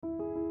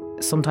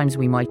sometimes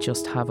we might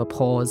just have a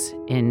pause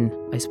in,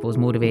 I suppose,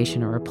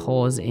 motivation or a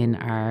pause in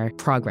our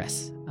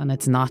progress. And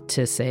it's not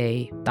to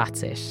say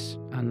that's it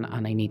and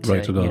I need to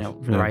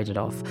write it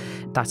off.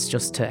 That's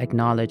just to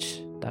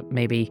acknowledge that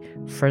maybe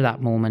for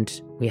that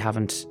moment we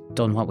haven't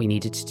done what we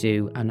needed to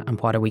do, and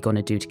what are we going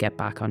to do to get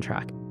back on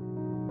track.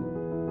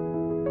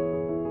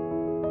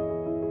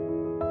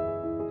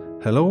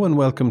 Hello and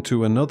welcome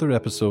to another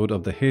episode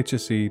of the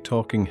HSE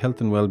Talking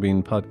Health and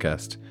Wellbeing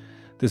podcast.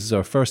 This is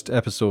our first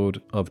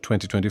episode of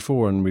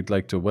 2024 and we'd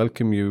like to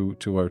welcome you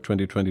to our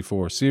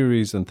 2024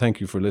 series and thank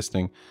you for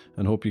listening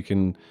and hope you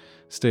can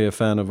stay a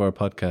fan of our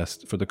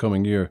podcast for the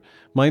coming year.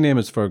 My name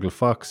is Fergal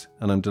Fox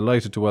and I'm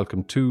delighted to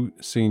welcome two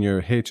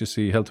senior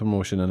HSE Health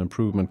Promotion and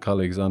Improvement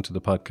colleagues onto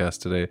the podcast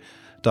today.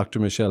 Dr.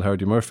 Michelle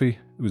Hardy-Murphy,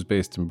 who's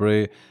based in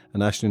Bray,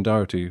 and Aisling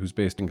Doherty, who's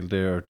based in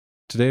Kildare.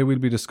 Today we'll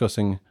be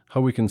discussing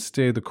how we can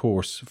stay the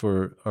course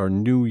for our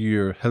New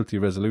Year healthy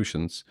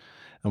resolutions,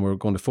 and we're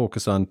going to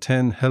focus on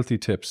 10 healthy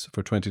tips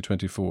for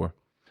 2024.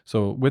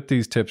 So with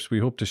these tips, we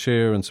hope to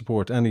share and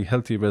support any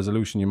healthy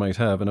resolution you might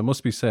have, and it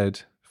must be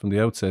said from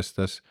the outset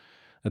that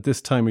at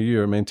this time of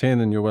year,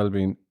 maintaining your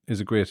well-being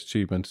is a great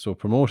achievement, so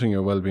promoting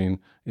your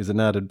well-being is an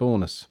added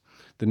bonus.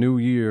 The New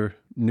Year,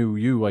 New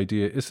You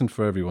idea isn't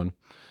for everyone,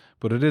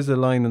 but it is a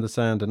line in the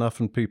sand, and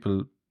often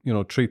people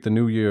treat the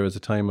new year as a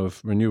time of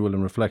renewal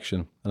and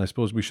reflection. And I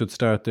suppose we should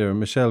start there.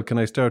 Michelle, can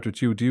I start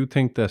with you? Do you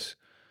think that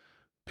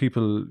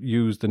people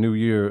use the new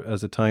year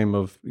as a time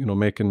of,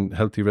 making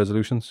healthy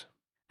resolutions?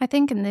 I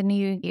think in the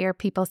new year,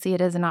 people see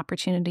it as an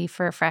opportunity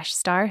for a fresh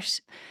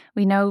start.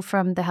 We know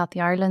from the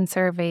Healthy Ireland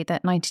survey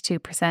that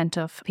 92%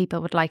 of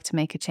people would like to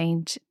make a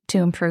change to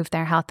improve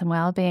their health and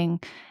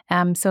well-being.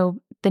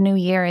 So the new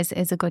year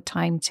is a good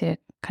time to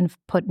kind of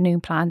put new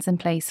plans in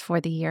place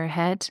for the year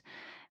ahead.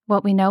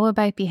 What we know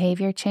about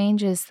behaviour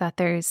change is that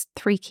there's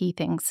three key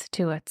things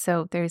to it.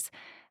 So there's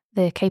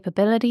the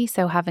capability,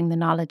 so having the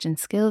knowledge and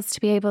skills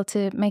to be able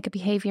to make a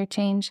behaviour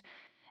change.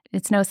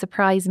 It's no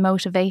surprise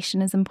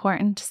motivation is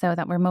important, so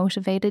that we're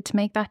motivated to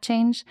make that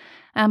change.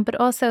 But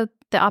also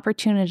the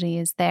opportunity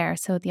is there.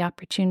 So the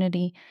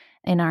opportunity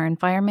in our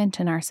environment,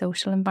 in our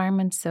social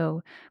environment,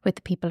 so with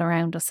the people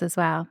around us as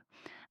well.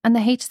 And the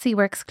HSE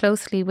works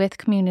closely with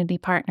community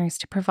partners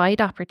to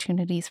provide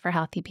opportunities for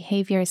healthy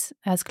behaviours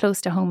as close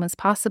to home as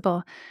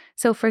possible.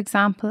 So, for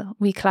example,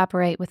 we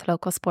collaborate with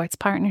local sports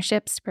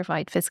partnerships to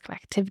provide physical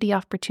activity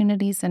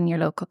opportunities in your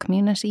local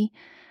community.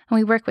 And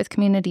we work with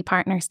community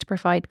partners to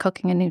provide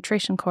cooking and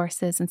nutrition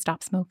courses and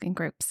stop smoking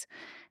groups.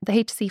 The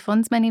HSE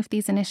funds many of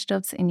these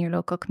initiatives in your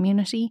local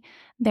community.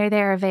 They're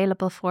there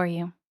available for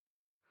you.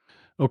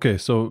 Okay,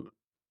 so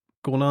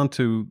going on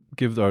to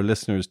give our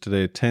listeners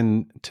today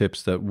 10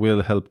 tips that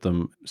will help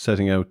them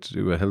setting out to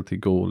do a healthy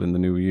goal in the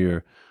new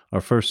year.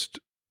 Our first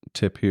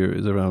tip here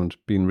is around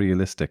being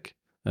realistic.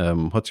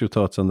 What's your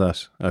thoughts on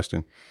that,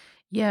 Aisling?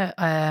 Yeah,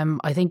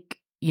 I think,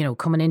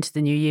 coming into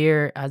the new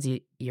year, as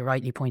you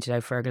rightly pointed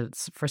out,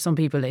 Fergal, for some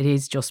people it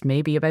is just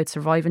maybe about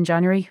surviving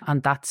January,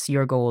 and that's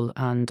your goal.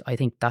 And I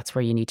think that's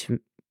where you need to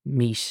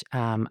meet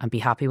and be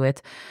happy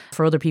with.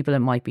 For other people, it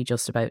might be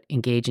just about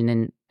engaging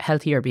in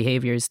healthier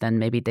behaviours than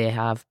maybe they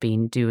have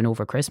been doing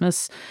over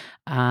Christmas.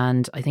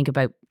 And I think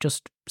about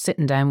just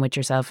sitting down with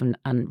yourself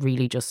and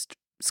really just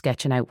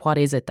sketching out what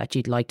is it that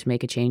you'd like to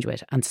make a change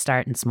with, and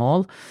starting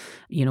small.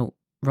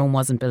 Rome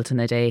wasn't built in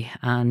a day,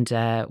 and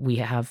we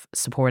have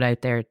support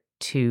out there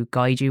to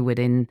guide you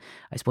within,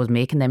 I suppose,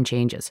 making them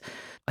changes.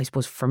 I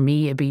suppose for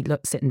me, it'd be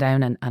sitting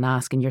down and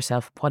asking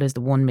yourself, what is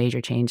the one major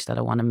change that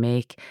I want to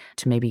make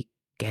to maybe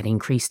get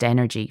increased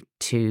energy,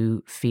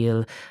 to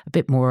feel a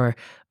bit more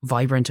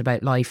vibrant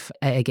about life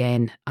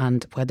again.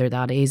 And whether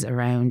that is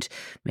around,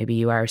 maybe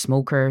you are a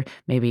smoker,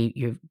 maybe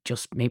you've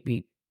just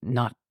maybe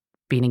not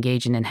been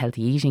engaging in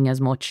healthy eating as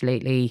much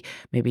lately,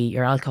 maybe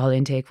your alcohol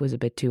intake was a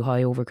bit too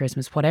high over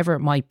Christmas, whatever it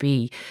might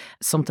be,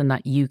 something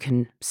that you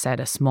can set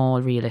a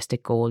small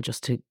realistic goal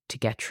just to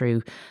get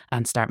through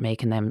and start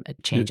making them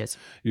changes.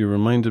 You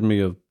reminded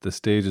me of the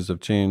stages of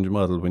change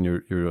model when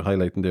you're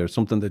highlighting there,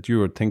 something that you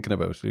were thinking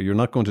about. You're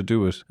not going to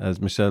do it, as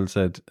Michelle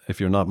said,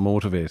 if you're not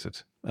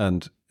motivated.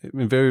 And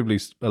invariably,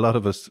 a lot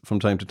of us from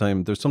time to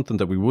time, there's something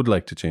that we would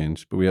like to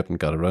change, but we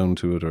haven't got around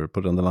to it or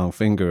put on the long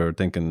finger or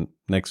thinking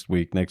next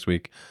week.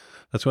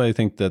 That's why I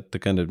think that the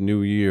kind of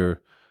new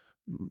year,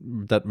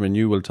 that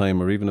renewal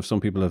time, or even if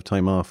some people have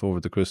time off over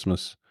the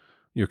Christmas,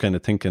 you're kind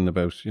of thinking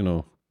about,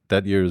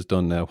 that year is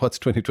done now. What's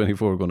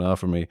 2024 going to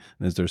offer me?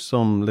 And is there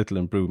some little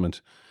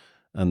improvement?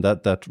 And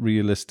that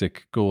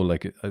realistic goal,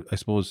 like, I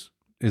suppose,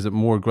 is it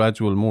more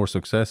gradual, more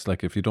success?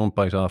 Like if you don't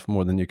bite off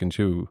more than you can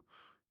chew,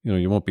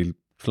 you won't be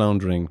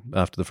floundering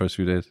after the first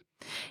few days.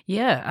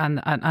 Yeah,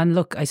 and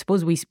look, I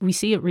suppose we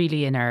see it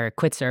really in our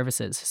quit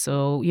services.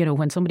 So,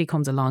 when somebody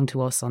comes along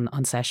to us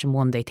on session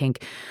one, they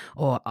think,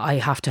 oh, I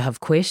have to have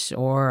quit,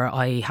 or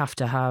I have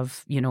to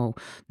have,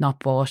 not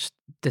bought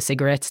the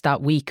cigarettes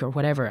that week or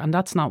whatever. And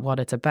that's not what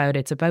it's about.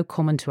 It's about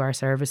coming to our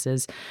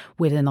services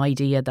with an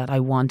idea that I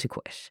want to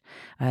quit,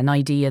 an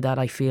idea that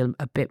I feel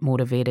a bit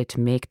motivated to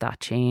make that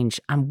change.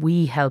 And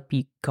we help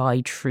you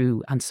guide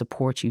through and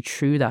support you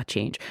through that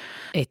change.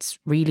 It's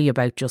really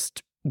about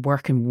just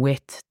working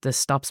with the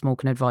Stop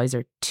Smoking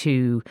advisor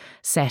to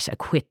set a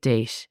quit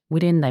date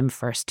within them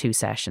first 2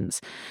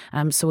 sessions.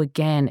 So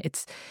again,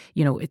 it's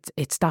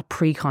that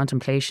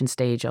pre-contemplation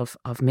stage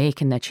of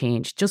making the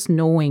change. Just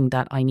knowing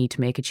that I need to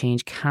make a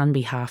change can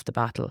be half the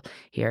battle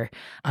here,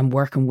 and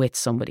working with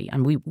somebody.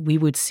 And we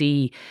would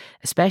see,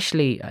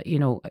 especially,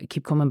 I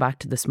keep coming back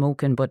to the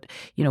smoking, but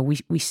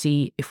we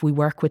see if we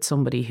work with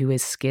somebody who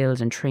is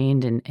skilled and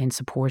trained in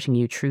supporting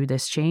you through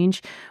this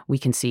change, we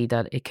can see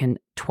that it can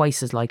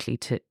twice as likely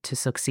to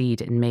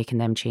succeed in making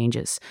them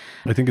changes.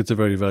 I think it's a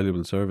very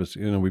valuable service.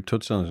 We've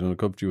touched on it in a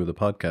couple of the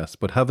podcast,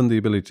 but having the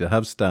ability to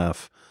have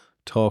staff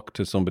talk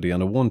to somebody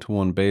on a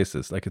one-to-one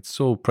basis, like, it's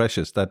so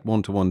precious, that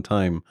one-to-one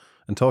time,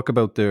 and talk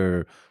about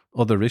their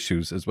other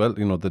issues as well.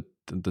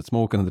 The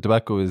smoking and the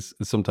tobacco is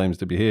sometimes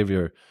the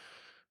behaviour,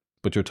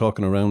 but you're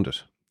talking around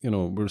it.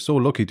 We're so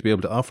lucky to be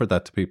able to offer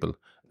that to people,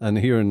 and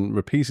hearing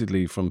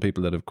repeatedly from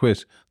people that have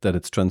quit that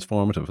it's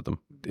transformative for them.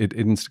 It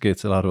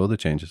instigates a lot of other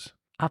changes.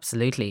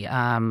 Absolutely.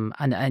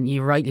 And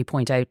you rightly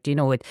point out,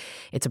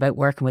 it's about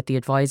working with the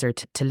advisor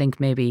to link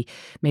maybe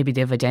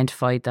they've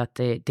identified that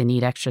they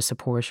need extra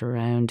support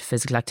around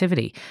physical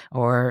activity,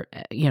 or,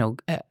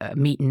 a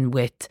meeting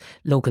with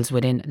locals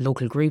within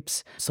local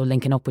groups. So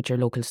linking up with your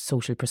local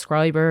social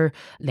prescriber,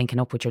 linking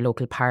up with your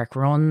local park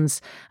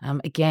runs.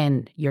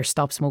 Again, your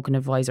Stop Smoking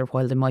advisor,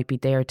 while they might be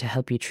there to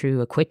help you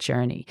through a quit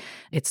journey,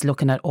 it's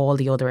looking at all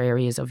the other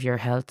areas of your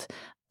health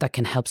that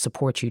can help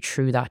support you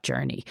through that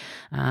journey.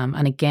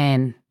 And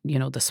again,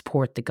 the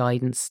support, the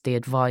guidance, the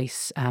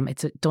advice,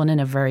 it's done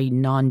in a very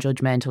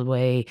non-judgmental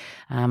way.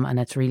 And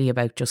it's really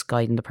about just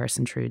guiding the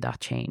person through that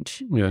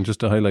change. Yeah, and just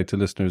to highlight to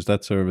listeners,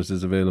 that service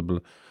is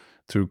available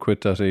through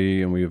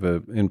quit.ie, and we have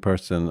a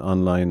in-person,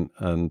 online,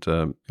 and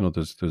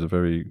there's a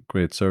very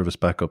great service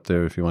backup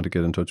there if you want to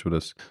get in touch with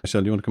us.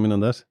 Michelle, do you want to come in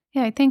on that?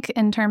 Yeah, I think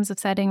in terms of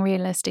setting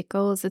realistic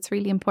goals, it's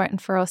really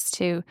important for us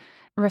to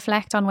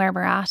reflect on where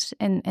we're at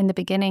in the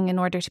beginning in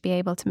order to be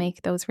able to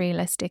make those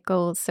realistic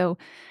goals. So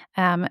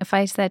if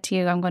I said to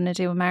you, I'm going to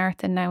do a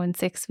marathon now in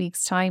 6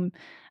 weeks' time,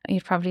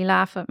 you'd probably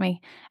laugh at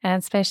me,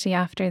 especially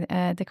after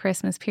the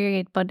Christmas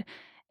period. But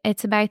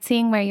it's about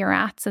seeing where you're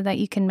at so that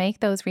you can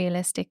make those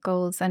realistic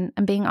goals, and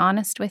being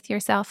honest with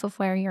yourself of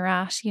where you're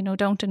at.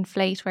 Don't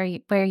inflate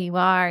where you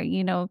are.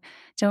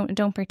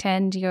 Don't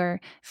pretend you're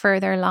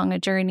further along a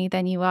journey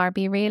than you are.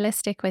 Be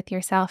realistic with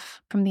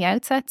yourself from the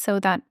outset,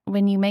 so that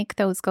when you make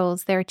those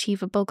goals, they're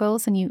achievable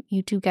goals, and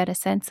you do get a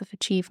sense of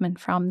achievement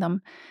from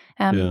them.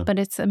 But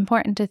it's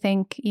important to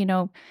think,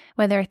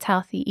 whether it's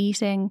healthy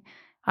eating,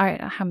 or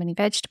how many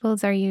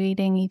vegetables are you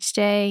eating each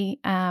day?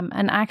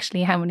 And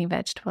actually, how many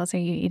vegetables are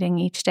you eating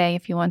each day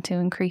if you want to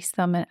increase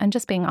them? And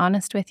just being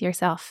honest with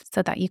yourself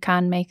so that you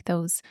can make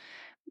those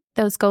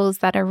goals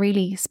that are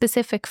really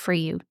specific for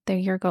you. They're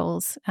your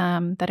goals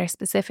that are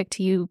specific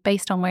to you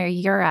based on where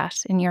you're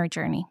at in your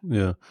journey.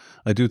 Yeah,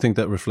 I do think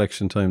that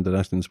reflection time that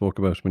Aisling spoke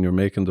about when you're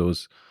making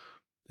those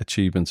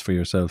achievements for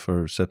yourself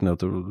or setting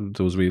out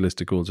those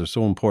realistic goals are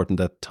so important,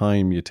 that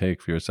time you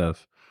take for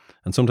yourself.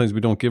 And sometimes we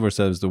don't give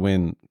ourselves the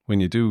win when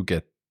you do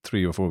get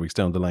 3 or 4 weeks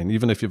down the line,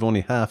 even if you've only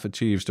half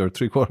achieved or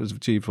 3/4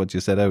 achieved what you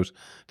set out,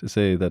 to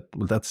say that,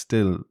 well, that's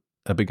still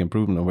a big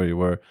improvement on where you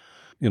were.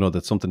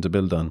 That's something to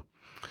build on.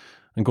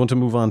 I'm going to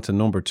move on to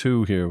number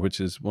 2 here, which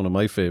is one of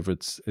my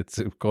favourites.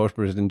 It's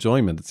corporate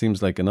enjoyment. It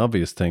seems like an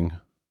obvious thing,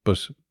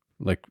 but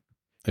like,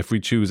 if we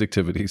choose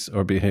activities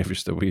or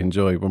behaviours that we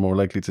enjoy, we're more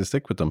likely to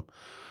stick with them.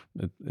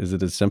 Is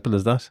it as simple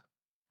as that?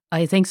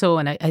 I think so.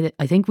 And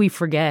I think we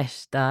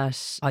forget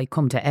that I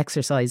come to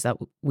exercise that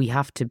we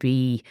have to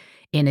be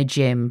in a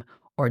gym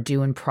or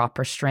doing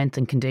proper strength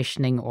and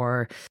conditioning,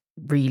 or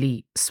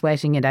really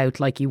sweating it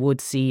out like you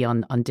would see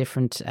on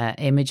different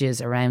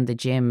images around the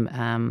gym.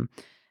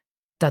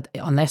 That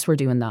unless we're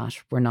doing that,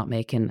 we're not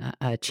making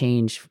a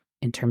change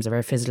in terms of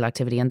our physical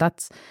activity. And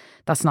that's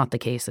not the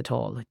case at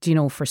all.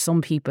 For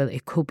some people,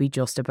 it could be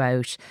just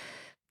about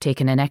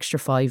taking an extra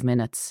 5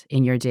 minutes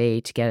in your day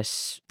to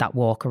get that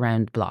walk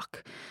around the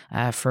block.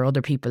 For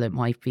other people, it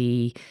might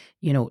be,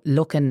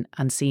 looking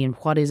and seeing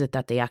what is it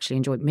that they actually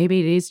enjoy. Maybe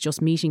it is just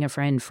meeting a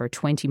friend for a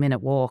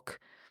 20-minute walk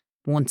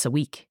once a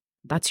week.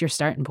 That's your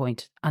starting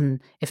point.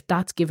 And if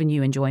that's giving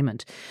you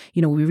enjoyment,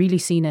 we really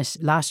seen it.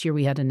 Last year,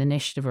 we had an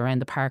initiative around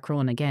the park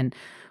run. Again,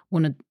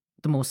 one of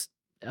the most,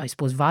 I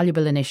suppose,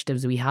 valuable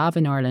initiatives we have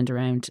in Ireland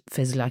around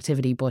physical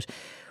activity, but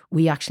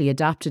we actually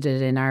adapted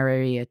it in our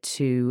area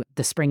to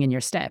the Spring in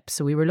Your Step.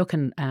 So we were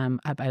looking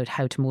about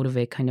how to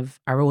motivate kind of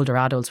our older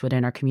adults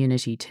within our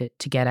community to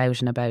get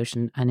out and about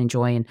and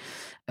enjoying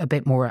a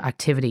bit more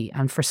activity.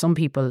 And for some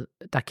people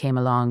that came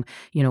along,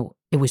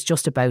 it was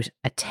just about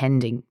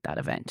attending that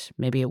event.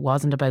 Maybe it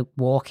wasn't about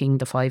walking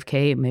the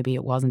 5K. Maybe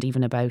it wasn't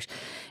even about,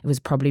 it was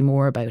probably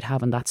more about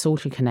having that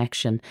social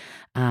connection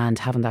and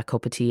having that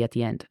cup of tea at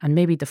the end. And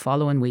maybe the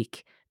following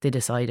week, they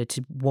decided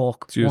to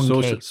walk So you're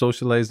 1K.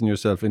 socializing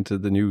yourself into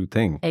the new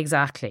thing.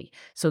 Exactly.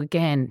 So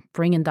again,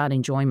 bringing that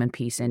enjoyment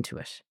piece into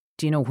it.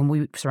 Do you know, when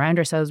we surround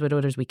ourselves with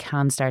others, we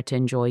can start to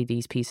enjoy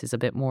these pieces a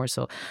bit more.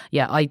 So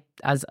yeah,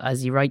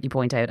 as you rightly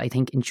point out, I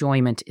think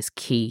enjoyment is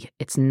key.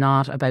 It's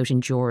not about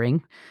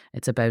enduring,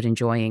 it's about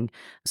enjoying.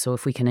 So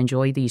if we can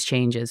enjoy these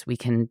changes, we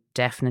can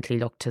definitely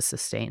look to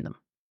sustain them.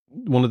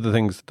 One of the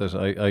things that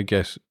I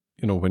get,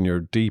 you know, when you're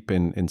deep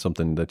in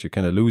something, that you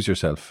kind of lose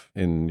yourself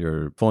in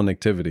your fun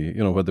activity,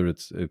 you know, whether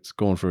it's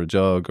going for a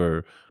jog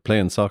or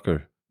playing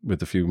soccer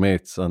with a few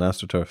mates on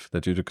AstroTurf,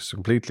 that you're just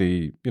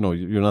completely, you know,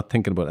 you're not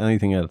thinking about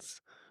anything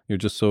else. You're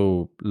just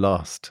so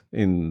lost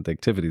in the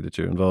activity that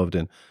you're involved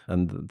in.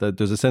 And that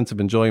there's a sense of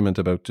enjoyment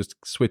about just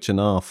switching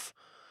off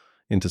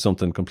into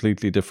something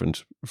completely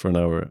different for an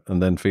hour,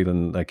 and then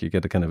feeling like you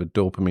get a kind of a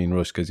dopamine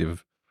rush because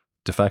you've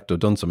de facto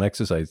done some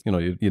exercise, you know,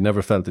 you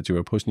never felt that you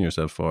were pushing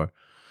yourself for.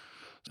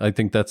 I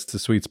think that's the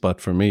sweet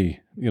spot for me,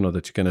 you know,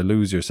 that you kind of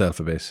lose yourself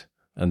a bit.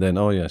 And then,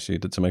 oh yeah, she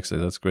did some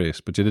exercise, that's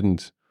great. But you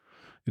didn't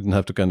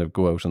have to kind of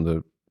go out on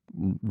the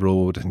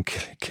road and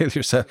kill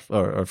yourself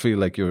or feel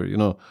like you're, you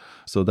know.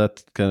 So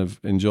that kind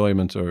of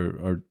enjoyment,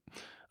 or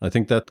I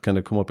think that kind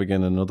of come up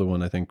again in another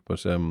one, I think.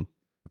 But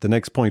the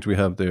next point we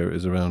have there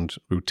is around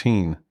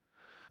routine.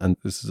 And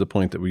this is a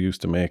point that we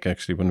used to make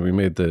actually when we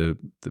made the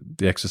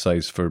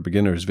exercise for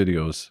beginners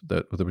videos,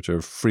 which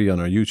are free on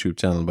our YouTube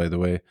channel, by the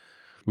way.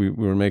 We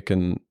were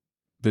making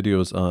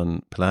videos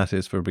on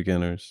Pilates for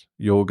beginners,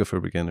 yoga for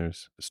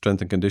beginners,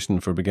 strength and conditioning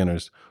for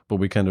beginners. But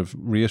we kind of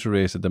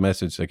reiterated the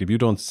message, like if you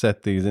don't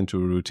set these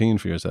into a routine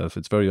for yourself,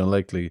 it's very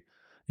unlikely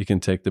you can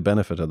take the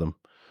benefit of them.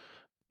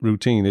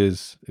 Routine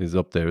is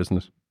up there, isn't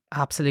it?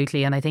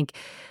 Absolutely. And I think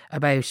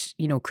about,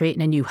 you know,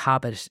 creating a new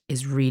habit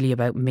is really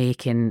about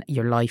making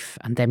your life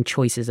and them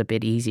choices a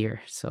bit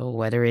easier. So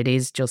whether it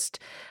is just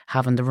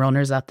having the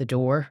runners at the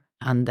door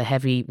and the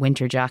heavy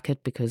winter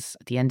jacket, because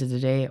at the end of the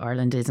day,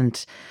 Ireland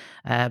isn't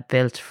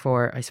built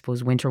for, I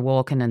suppose, winter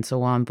walking and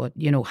so on. But,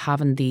 you know,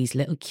 having these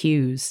little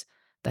cues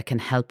that can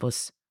help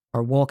us,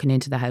 or walking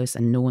into the house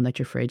and knowing that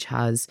your fridge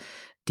has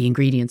the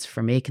ingredients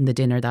for making the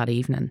dinner that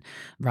evening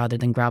rather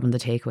than grabbing the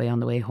takeaway on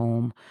the way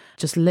home.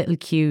 Just little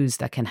cues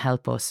that can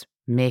help us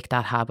make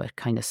that habit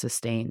kind of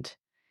sustained.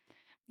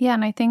 Yeah,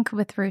 and I think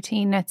with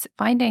routine, it's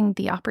finding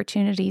the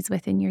opportunities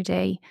within your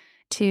day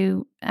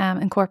to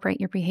incorporate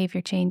your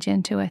behavior change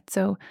into it.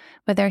 So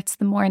whether it's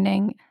the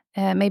morning,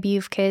 maybe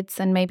you've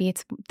kids and maybe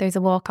there's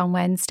a walk on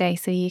Wednesday,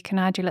 so you can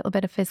add your little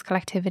bit of physical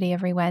activity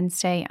every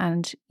Wednesday,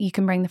 and you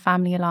can bring the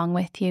family along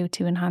with you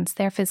to enhance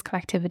their physical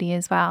activity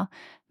as well.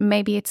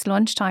 Maybe it's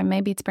lunchtime,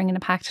 maybe it's bringing a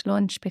packed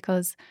lunch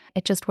because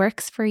it just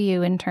works for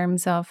you in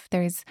terms of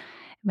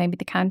maybe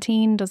the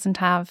canteen doesn't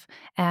have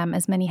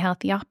as many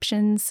healthy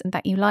options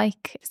that you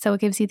like. So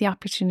it gives you the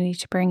opportunity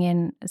to bring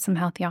in some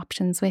healthy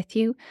options with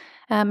you.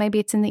 Maybe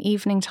it's in the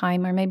evening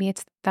time, or maybe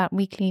it's that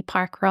weekly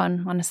park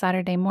run on a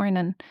Saturday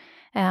morning.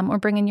 Or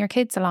bringing your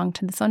kids along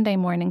to the Sunday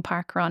morning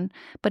park run.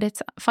 But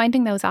it's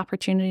finding those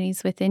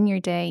opportunities within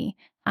your day.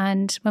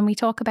 And when we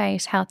talk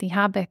about healthy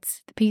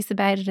habits, the piece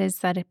about it is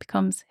that it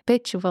becomes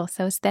habitual.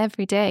 So it's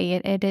every day.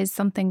 It is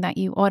something that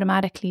you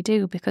automatically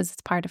do because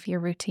it's part of your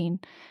routine.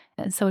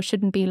 So it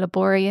shouldn't be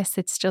laborious.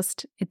 It's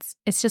just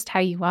how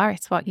you are.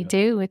 It's what you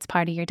do. It's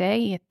part of your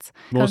day. It's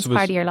part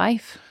of your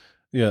life.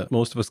 Yeah,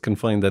 most of us can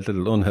find that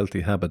little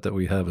unhealthy habit that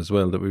we have as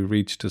well, that we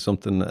reach to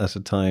something at a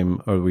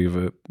time, or we have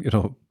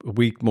a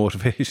weak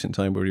motivation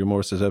time where you're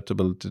more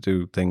susceptible to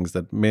do things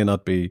that may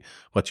not be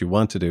what you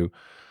want to do.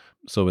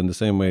 So in the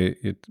same way,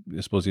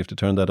 I suppose you have to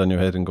turn that on your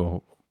head and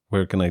go,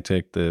 where can I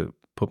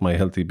put my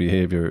healthy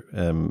behavior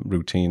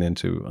routine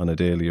into on a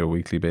daily or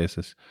weekly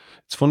basis?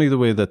 It's funny the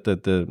way that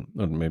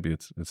or maybe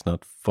it's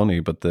not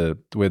funny, but the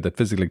way that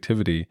physical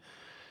activity,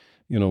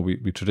 you know, we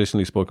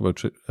traditionally spoke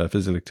about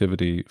physical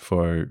activity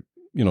for,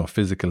 you know,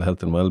 physical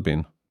health and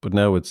well-being. But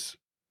now it's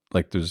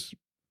like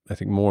I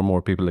think more and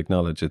more people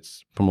acknowledge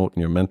it's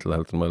promoting your mental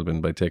health and well-being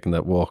by taking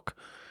that walk,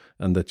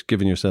 and that's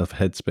giving yourself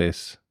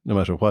headspace, no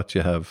matter what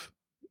you have,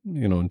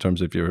 you know, in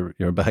terms of your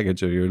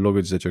baggage or your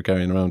luggage that you're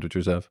carrying around with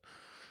yourself.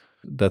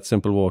 That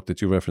simple walk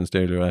that you referenced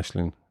earlier,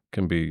 Aisling,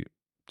 can be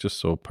just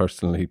so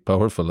personally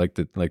powerful, like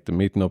the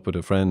meeting up with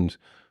a friend.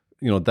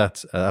 You know,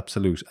 that's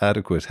absolute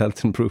adequate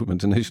health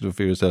improvement initiative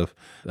for yourself.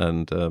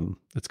 And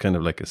it's kind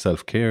of like a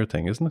self-care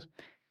thing, isn't it?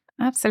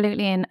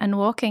 Absolutely. And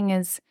walking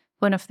is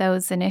one of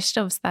those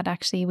initiatives that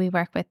actually we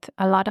work with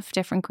a lot of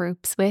different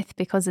groups with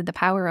because of the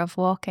power of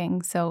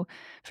walking. So,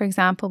 for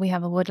example, we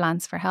have a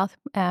Woodlands for Health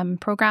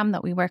program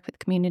that we work with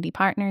community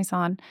partners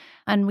on.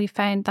 And we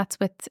found that's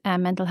with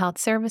mental health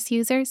service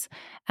users.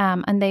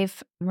 And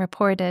they've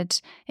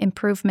reported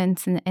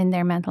improvements in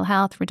their mental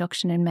health,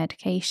 reduction in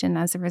medication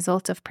as a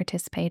result of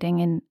participating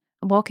in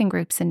walking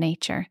groups in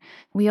nature.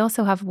 We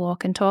also have a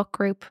walk and talk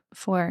group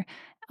for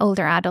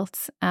older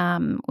adults,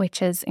 which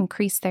has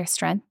increased their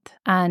strength.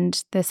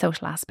 And the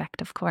social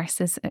aspect, of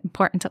course, is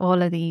important to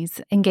all of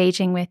these.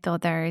 Engaging with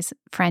others,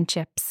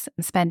 friendships,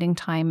 spending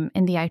time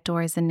in the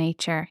outdoors and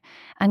nature,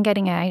 and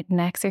getting out and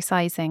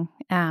exercising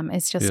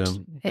is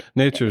just...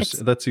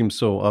 That seems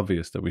so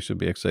obvious that we should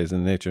be exercising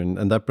in nature.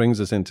 And that brings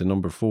us into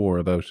number 4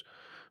 about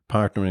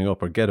partnering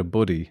up or get a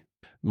buddy.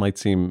 Might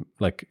seem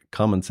like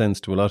common sense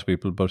to a lot of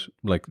people, but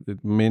like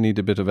it may need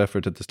a bit of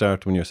effort at the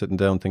start when you're sitting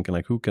down thinking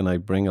like, who can I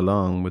bring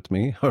along with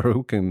me, or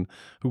who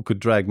could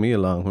drag me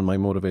along when my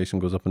motivation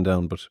goes up and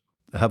down. But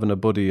having a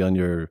buddy on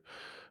your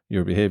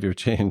behavior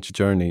change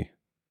journey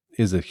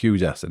is a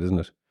huge asset, isn't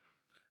it?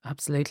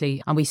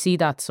 Absolutely. And we see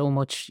that so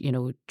much,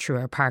 through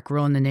our park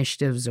run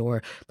initiatives,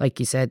 or like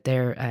you said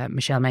there,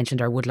 Michelle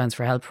mentioned our Woodlands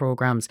for Health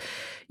programs.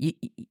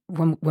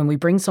 When we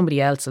bring somebody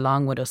else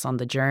along with us on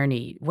the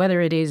journey, whether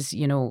it is,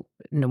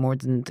 no more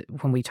than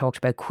when we talked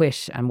about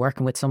quit and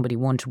working with somebody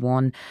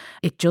one-to-one,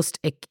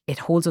 it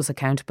holds us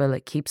accountable.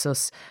 It keeps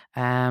us,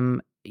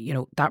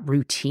 that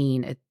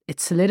routine. It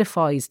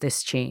solidifies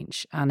this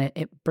change, and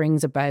it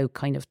brings about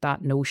kind of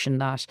that notion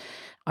that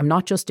I'm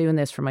not just doing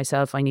this for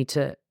myself. I need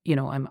to,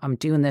 I'm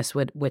doing this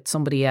with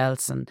somebody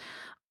else. And,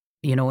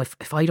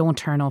 if I don't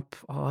turn up,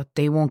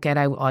 they won't get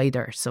out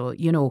either. So,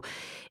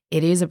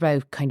 it is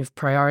about kind of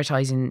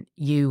prioritizing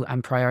you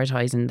and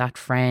prioritizing that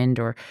friend,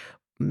 or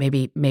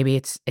maybe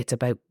it's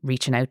about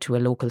reaching out to a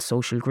local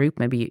social group.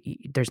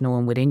 Maybe there's no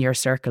one within your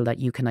circle that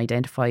you can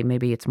identify.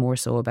 Maybe it's more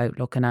so about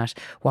looking at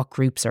what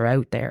groups are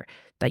out there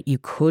that you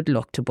could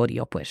look to buddy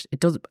up with.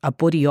 A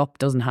buddy up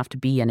doesn't have to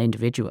be an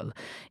individual.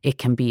 It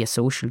can be a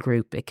social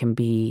group. It can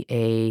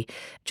be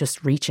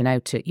just reaching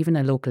out to even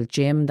a local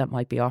gym that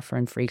might be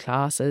offering free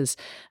classes.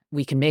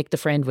 We can make the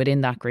friend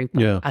within that group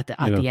at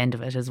the end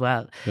of it as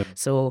well. Yeah.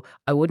 So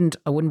I wouldn't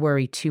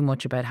worry too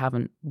much about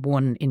having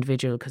one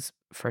individual, because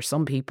for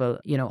some people,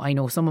 I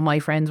know some of my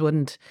friends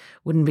wouldn't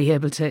be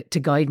able to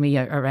guide me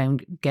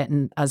around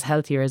getting as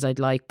healthier as I'd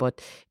like.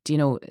 But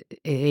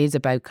it is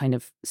about kind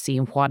of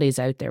seeing what is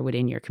out there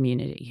within your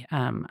community,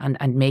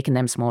 and making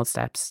them small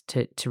steps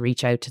to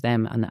reach out to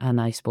them, and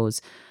I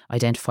suppose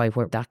identify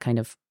where that kind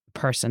of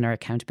person or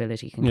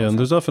accountability can come from.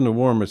 There's often a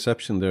warm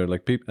reception there,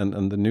 like people,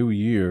 and the new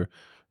year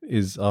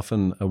is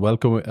often a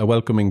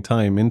welcoming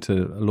time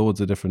into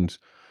loads of different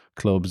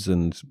clubs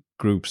and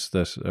groups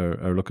that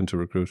are looking to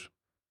recruit.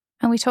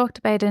 And we talked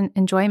about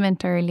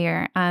enjoyment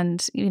earlier,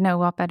 and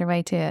what better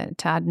way to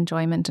add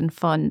enjoyment and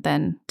fun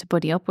than to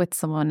buddy up with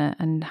someone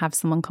and have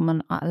someone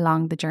come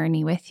along the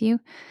journey with you.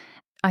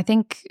 I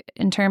think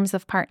in terms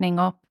of partnering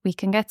up, we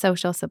can get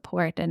social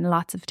support in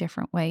lots of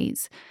different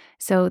ways.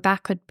 So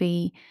that could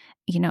be,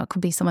 it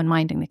could be someone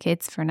minding the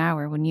kids for an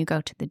hour when you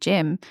go to the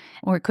gym,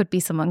 or it could be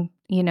someone,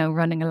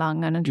 running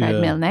along on a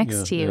treadmill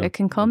next to you. It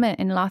can come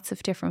in lots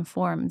of different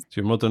forms.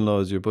 So your mother-in-law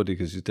is your buddy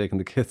because she's taking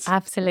the kids.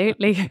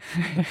 Absolutely.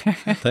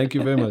 Thank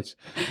you very much.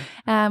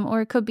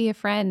 Or it could be a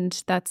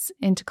friend that's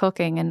into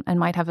cooking and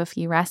might have a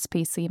few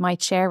recipes. So you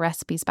might share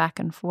recipes back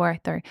and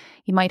forth, or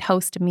you might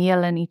host a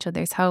meal in each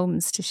other's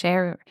homes to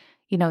share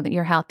that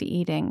you're healthy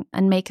eating,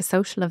 and make a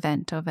social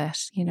event of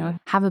it,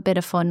 have a bit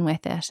of fun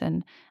with it,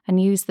 and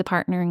use the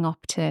partnering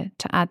up to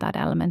add that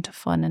element of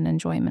fun and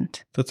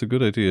enjoyment. That's a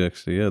good idea,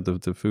 actually. Yeah,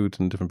 the food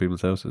in different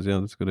people's houses. Yeah,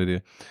 that's a good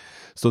idea.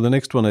 So the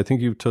next one, I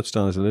think you touched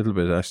on it a little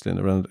bit, Aisling,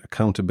 around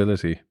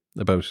accountability,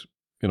 about,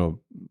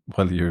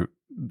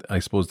 I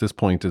suppose this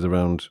point is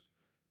around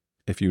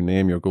if you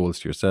name your goals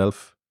to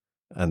yourself,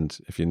 and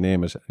if you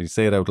name it, you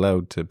say it out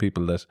loud to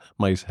people that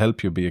might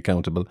help you be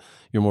accountable,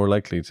 you're more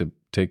likely to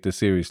take this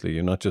seriously.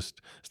 It's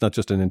not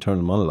just an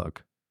internal monologue.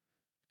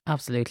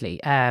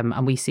 Absolutely.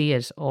 And we see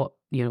it,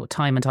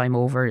 time and time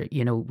over.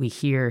 We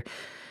hear,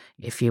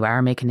 if you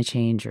are making a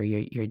change, or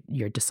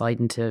you're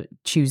deciding to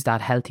choose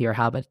that healthier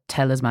habit,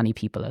 tell as many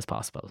people as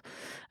possible,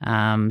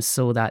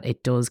 so that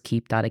it does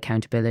keep that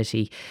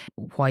accountability.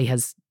 Why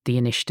has the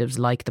initiatives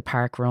like the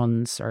park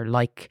runs, or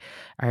like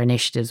our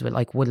initiatives with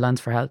like Woodlands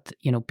for Health,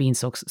 been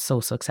so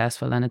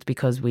successful? And it's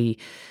because we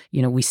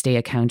stay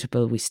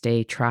accountable, we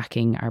stay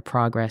tracking our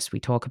progress.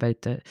 We talk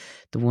about the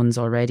ones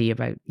already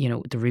about,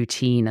 the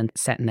routine and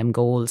setting them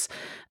goals,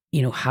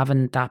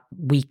 having that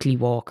weekly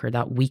walk or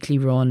that weekly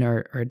run,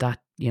 or that,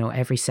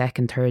 every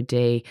second, third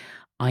day,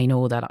 I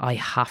know that I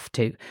have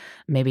to.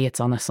 Maybe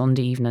it's on a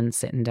Sunday evening,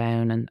 sitting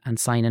down and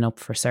signing up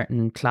for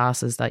certain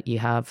classes that you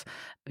have,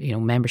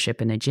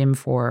 membership in a gym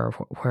for, or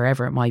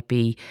wherever it might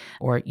be,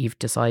 or you've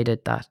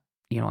decided that,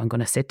 I'm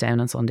going to sit down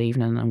on Sunday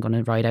evening and I'm going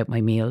to write out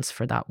my meals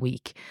for that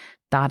week.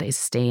 That is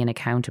staying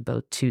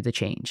accountable to the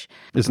change.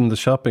 Isn't the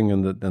shopping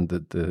and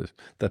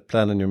that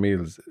planning your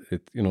meals,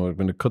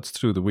 when it cuts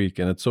through the week,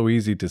 and it's so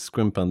easy to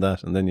scrimp on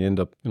that, and then you end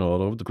up,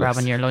 all over the place.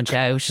 Grabbing your lunch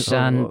out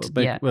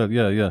yeah. Well,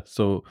 yeah.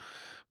 So,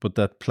 but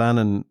that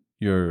planning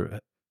your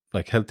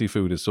healthy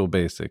food is so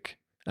basic,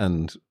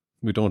 and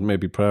we don't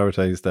maybe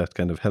prioritize that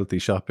kind of healthy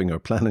shopping or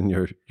planning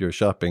your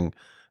shopping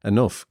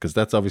enough, because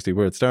that's obviously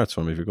where it starts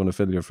from if you're going to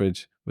fill your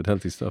fridge with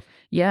healthy stuff.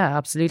 Yeah,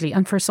 absolutely.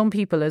 And for some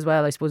people as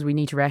well, I suppose we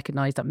need to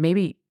recognise that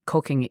maybe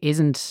cooking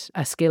isn't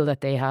a skill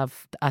that they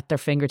have at their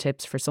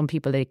fingertips. For some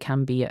people, it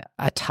can be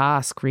a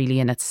task really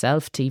in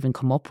itself to even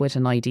come up with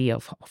an idea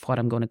of what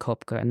I'm going to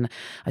cook. And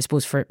I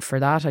suppose for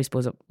that, I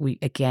suppose we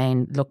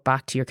again look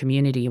back to your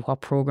community and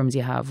what programs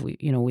you have.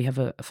 We have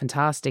a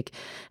fantastic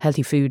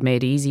Healthy Food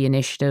Made Easy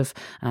initiative,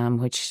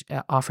 which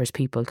offers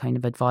people kind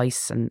of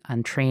advice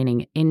and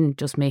training in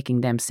just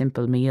making them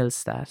simple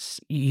meals that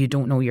you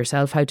don't know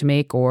yourself how to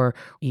make, or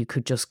you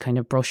could just kind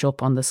of brush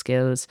up on the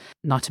skills.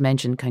 Not to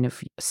mention kind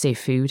of Safe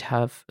Food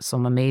have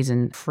some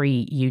amazing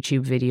free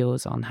YouTube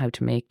videos on how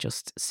to make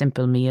just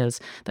simple meals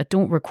that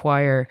don't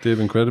require... They have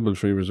incredible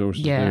free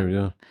resources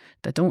there,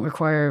 that don't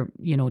require,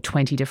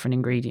 20 different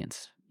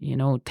ingredients.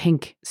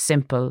 Think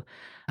simple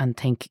and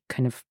think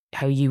kind of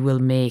how you will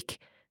make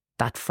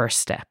that first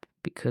step.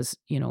 Because,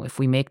 if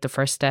we make the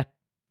first step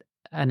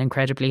an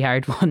incredibly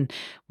hard one,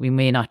 we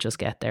may not just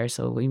get there.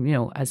 So,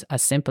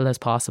 as simple as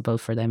possible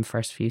for them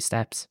first few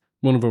steps.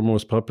 One of our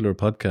most popular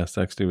podcasts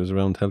actually was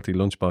around healthy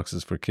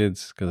lunchboxes for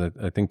kids, because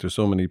I think there's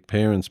so many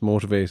parents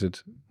motivated,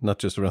 not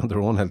just around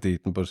their own healthy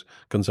eating, but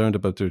concerned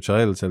about their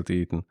child's healthy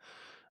eating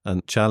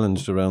and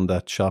challenged around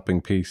that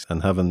shopping piece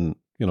and having,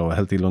 a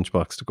healthy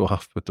lunchbox to go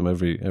off with them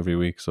every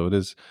week. So it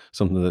is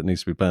something that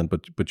needs to be planned.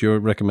 But you're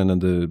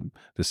recommending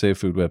the Safe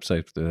Food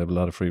website. They have a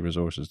lot of free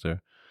resources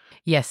there.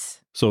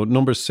 Yes. So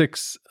number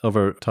 6 of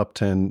our top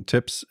 10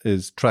 tips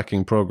is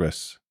tracking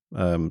progress.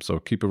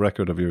 So keep a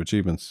record of your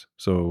achievements.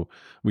 So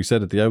we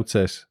said at the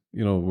outset,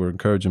 we're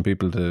encouraging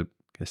people to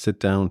sit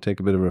down,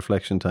 take a bit of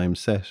reflection time,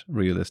 set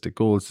realistic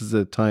goals. This is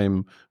a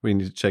time we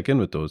need to check in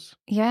with those.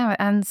 Yeah,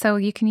 and so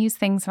you can use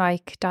things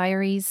like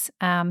diaries,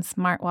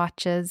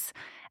 smartwatches,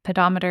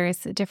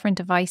 pedometers, different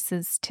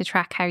devices to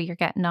track how you're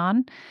getting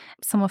on.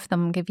 Some of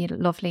them give you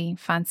lovely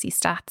fancy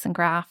stats and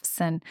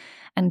graphs and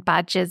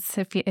badges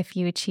if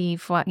you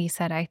achieve what you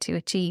set out to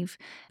achieve.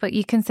 But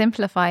you can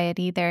simplify it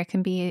either. It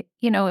can be,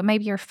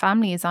 maybe your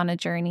family is on a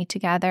journey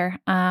together,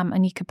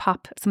 and you could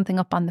pop something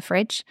up on the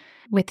fridge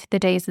with the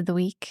days of the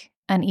week,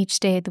 and each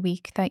day of the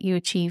week that you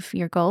achieve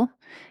your goal,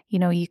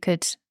 you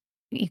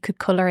could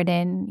colour it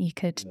in, you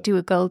could do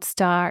a gold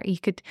star, you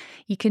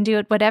can do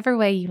it whatever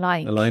way you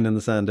like. A line in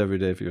the sand every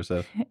day for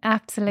yourself.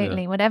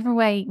 Absolutely. Whatever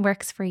way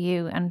works for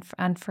you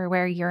and for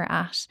where you're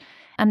at.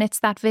 And it's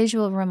that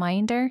visual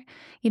reminder,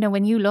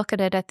 when you look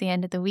at it at the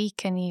end of the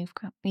week and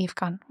you've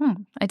gone,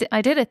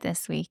 I did it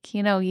this week.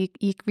 You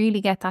really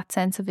get that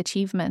sense of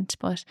achievement.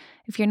 But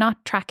if you're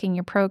not tracking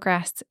your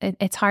progress,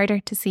 it's harder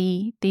to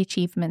see the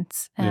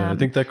achievements. I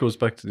think that goes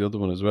back to the other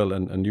one as well.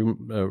 And you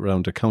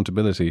around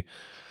accountability.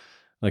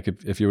 Like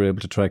if you're able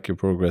to track your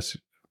progress,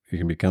 you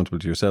can be accountable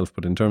to yourself.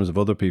 But in terms of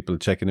other people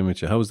checking in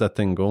with you, how's that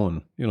thing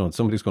going?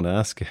 Somebody's going to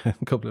ask you in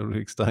a couple of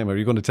weeks' time. Are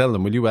you going to tell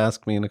them? Will you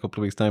ask me in a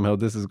couple of weeks' time how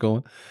this is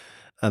going?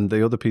 And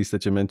the other piece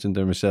that you mentioned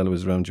there, Michelle,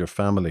 was around your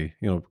family,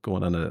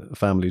 going on a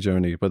family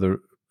journey, whether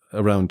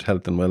around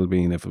health and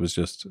well-being, if it was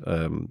just,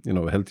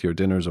 healthier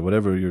dinners or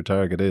whatever your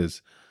target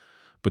is.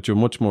 But you're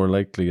much more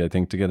likely, I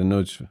think, to get a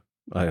nudge.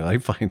 I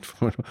find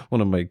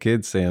one of my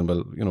kids saying,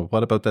 well,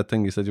 what about that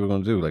thing you said you were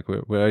going to do? Like,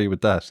 where are you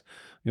with that?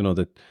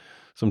 That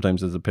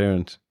sometimes as a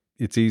parent,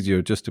 it's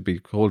easier just to be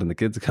holding the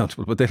kids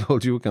accountable, but they'll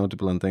hold you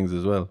accountable on things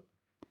as well.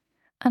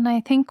 And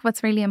I think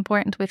what's really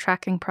important with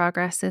tracking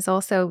progress is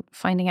also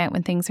finding out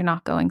when things are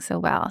not going so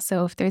well.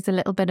 So if there's a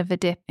little bit of a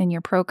dip in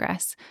your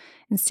progress,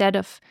 instead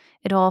of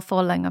it all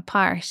falling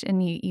apart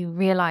and you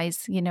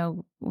realize,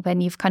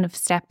 when you've kind of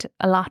stepped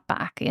a lot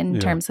back in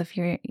terms of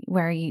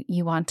where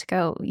you want to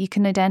go, you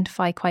can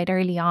identify quite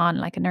early on,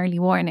 like an early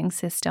warning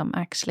system.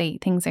 Actually,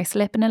 things are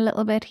slipping a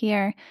little bit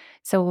here.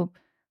 So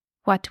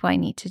what do I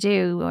need to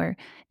do? Or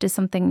does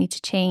something need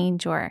to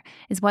change? Or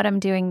is what I'm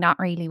doing not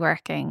really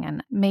working?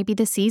 And maybe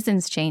the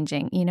season's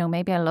changing.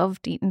 Maybe I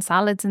loved eating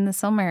salads in the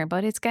summer,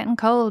 but it's getting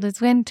cold. It's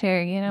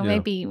winter.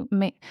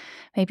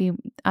 Maybe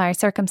our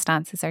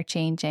circumstances are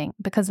changing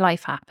because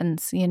life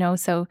happens.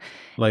 So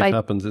life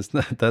happens. It's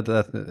not,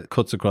 that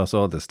cuts across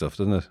all this stuff,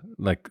 doesn't it?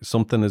 Like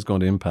something is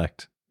going to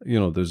impact.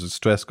 There's a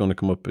stress going to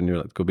come up, and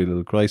it could be a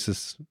little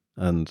crisis,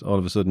 and all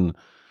of a sudden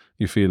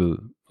you feel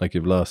like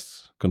you've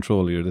lost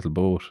control of your little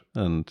boat.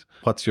 And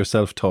what's your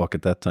self-talk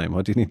at that time?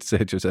 What do you need to say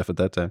to yourself at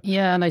that time?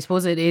 Yeah, and I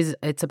suppose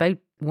it's about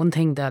one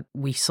thing that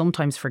we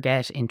sometimes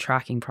forget in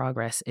tracking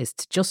progress is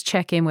to just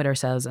check in with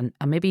ourselves and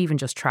maybe even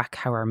just track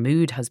how our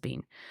mood has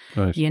been.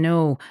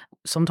 Right.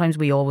 Sometimes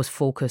we always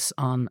focus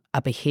on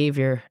a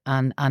behaviour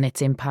and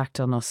its impact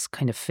on us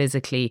kind of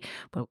physically,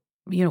 but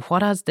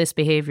what has this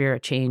behaviour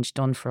change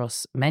done for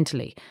us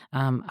mentally?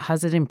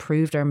 Has it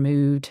improved our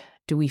mood?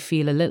 Do we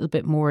feel a little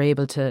bit more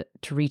able to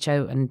reach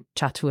out and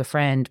chat to a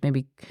friend?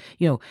 Maybe,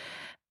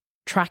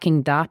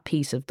 tracking that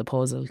piece of the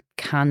puzzle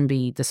can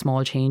be the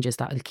small changes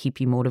that will keep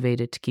you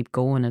motivated to keep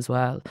going as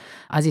well.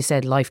 As you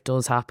said, life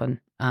does happen.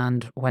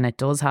 And when it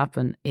does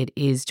happen, it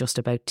is just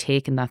about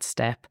taking that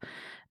step,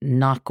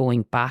 not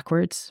going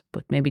backwards,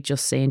 but maybe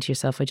just saying to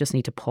yourself, I just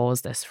need to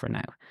pause this for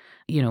now.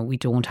 We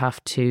don't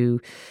have to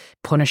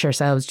punish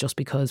ourselves just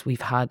because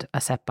we've had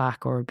a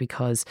setback or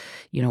because,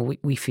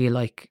 we feel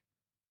like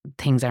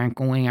things aren't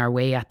going our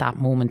way at that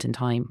moment in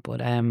time. But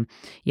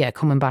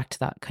coming back to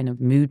that kind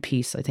of mood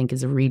piece, I think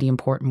is a really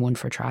important one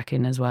for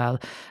tracking as well.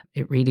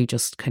 It really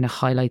just kind of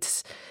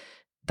highlights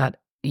that,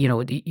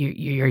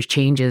 your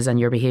changes and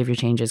your behavior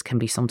changes can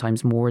be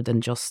sometimes more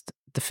than just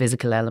the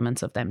physical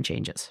elements of them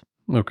changes.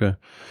 Okay.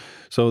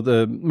 So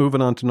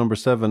moving on to number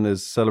 7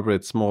 is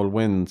celebrate small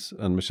wins.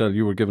 And Michelle,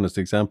 you were giving us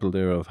the example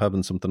there of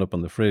having something up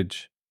on the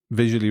fridge,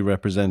 visually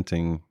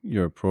representing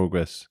your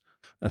progress.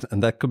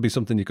 And that could be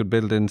something you could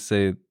build in,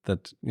 say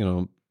that,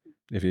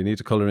 if you need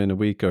to colour in a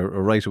week or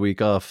write a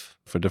week off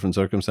for different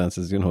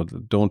circumstances,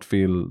 don't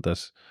feel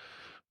that,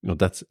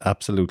 that's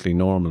absolutely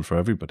normal for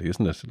everybody,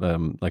 isn't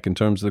it? Like in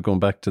terms of going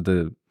back to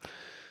the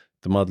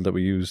model that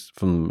we used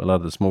from a lot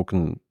of the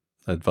smoking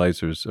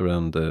advisors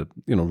around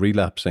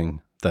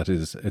relapsing,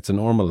 it's a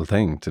normal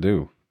thing to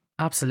do.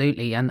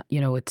 Absolutely. And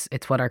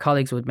it's what our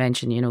colleagues would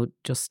mention,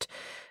 just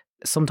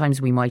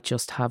sometimes we might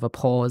just have a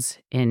pause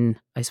in,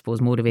 I suppose,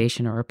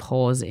 motivation or a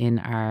pause in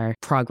our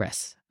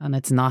progress, and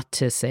it's not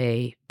to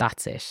say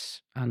that's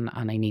it and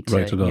I need to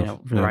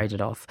write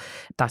it off.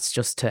 That's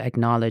just to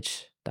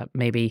acknowledge that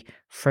maybe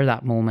for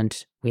that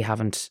moment we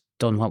haven't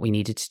done what we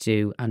needed to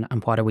do, and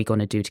what are we going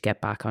to do to get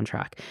back on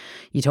track.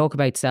 You talk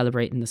about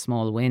celebrating the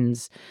small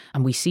wins,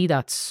 and we see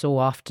that so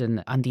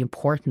often, and the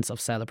importance of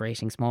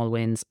celebrating small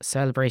wins,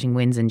 celebrating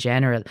wins in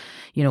general.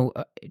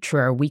 Through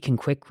our week and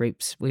quick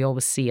groups, we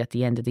always see at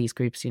the end of these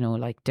groups,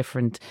 like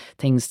different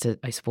things to,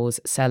 I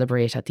suppose,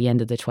 celebrate at the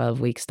end of the 12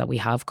 weeks that we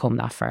have come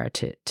that far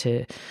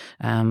to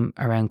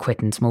around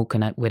quitting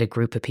smoking with a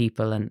group of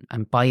people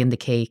and buying the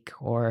cake.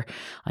 Or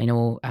I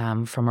know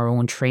from our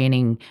own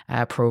training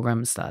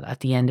programs that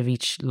at the end of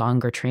each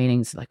longer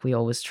trainings, like we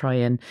always try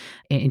and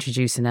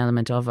introduce an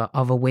element of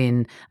a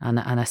win and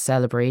a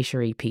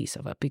celebratory piece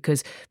of it,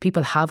 because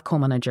people have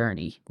come on a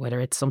journey,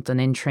 whether it's something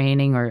in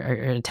training or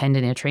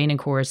attending a training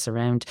course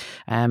around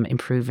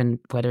improving,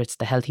 whether it's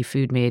the healthy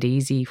food made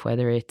easy,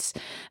 whether it's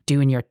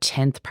doing your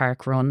 10th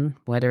park run,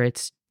 whether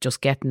it's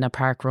just getting a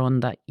park run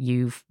that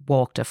you've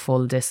walked a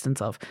full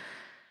distance of.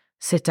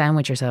 Sit down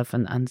with yourself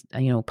and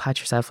pat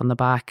yourself on the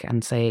back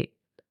and say,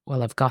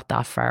 well, I've got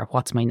that far,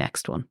 what's my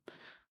next one?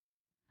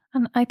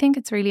 And I think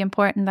it's really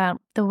important that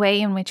the way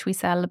in which we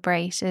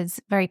celebrate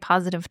is very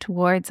positive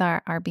towards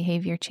our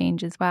behaviour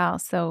change as well.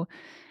 So,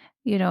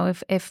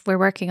 if we're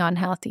working on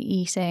healthy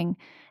eating,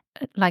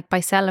 like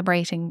by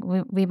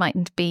celebrating, we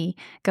mightn't be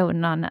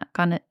going on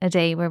a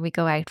day where we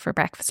go out for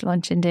breakfast,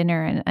 lunch and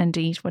dinner and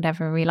eat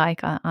whatever we like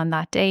on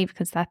that day,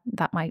 because that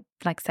might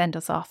send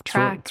us off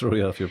track. Throw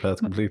you off your path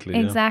completely.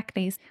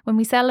 Exactly. Yeah. When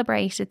we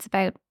celebrate, it's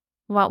about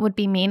what would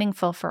be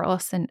meaningful for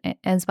us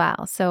as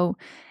well. So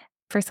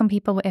for some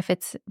people, if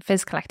it's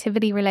physical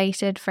activity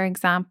related, for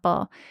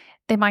example,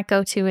 they might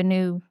go to a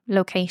new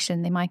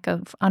location. They might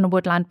go on a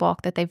woodland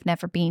walk that they've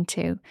never been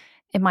to.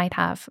 It might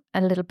have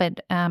a little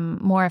bit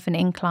more of an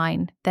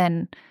incline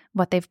than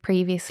what they've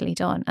previously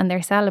done. And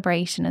their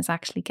celebration is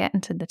actually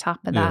getting to the top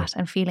of that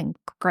and feeling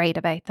great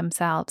about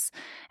themselves.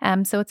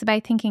 So it's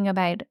about thinking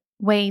about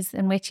ways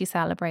in which you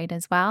celebrate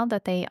as well,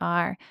 that they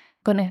are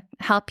going to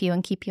help you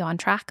and keep you on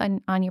track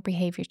on your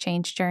behaviour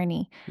change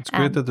journey. It's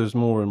great that there's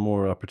more and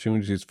more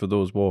opportunities for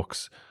those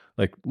walks.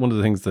 Like one of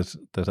the things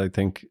that I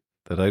think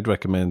that I'd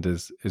recommend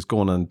is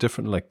going on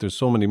different, like there's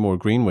so many more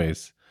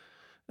greenways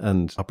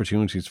and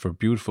opportunities for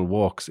beautiful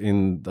walks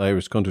in the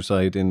Irish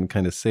countryside, in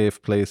kind of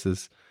safe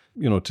places,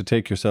 to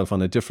take yourself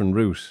on a different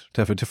route,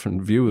 to have a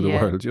different view of the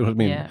world. You know what I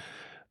mean? Yeah.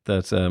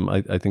 That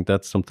I think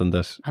that's something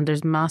that... And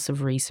there's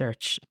massive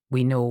research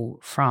we know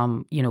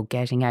from,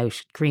 getting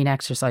out, green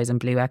exercise and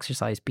blue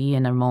exercise,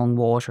 being among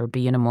water,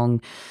 being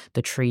among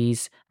the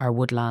trees or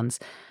woodlands.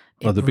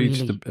 The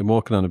beach,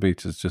 walking on a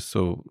beach is just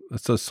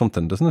it does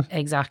something, doesn't it?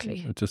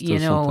 Exactly. It just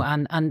does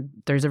something. And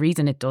there's a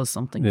reason it does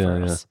something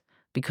for us.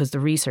 Because the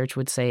research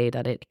would say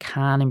that it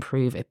can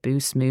improve, it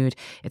boosts mood.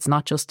 It's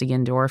not just the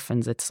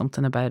endorphins, it's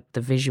something about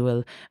the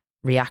visual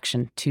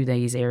reaction to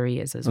these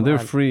areas as well. And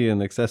they're free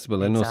and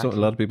accessible. Exactly. I know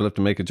a lot of people have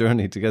to make a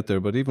journey to get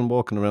there, but even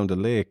walking around a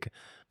lake,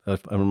 I'm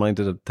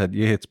reminded of that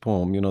Yeats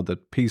poem,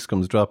 that peace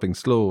comes dropping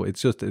slow.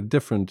 It's just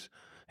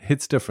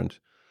hits different.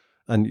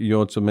 And you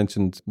also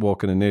mentioned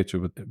walking in nature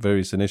with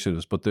various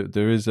initiatives, but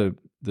there's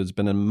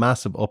been a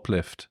massive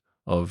uplift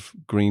of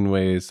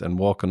greenways and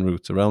walking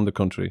routes around the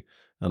country.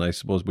 And I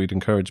suppose we'd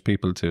encourage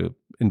people to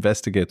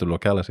investigate the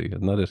locality,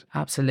 isn't that it?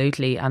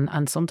 Absolutely.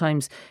 And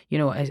sometimes,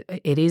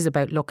 it is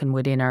about looking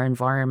within our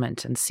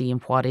environment and seeing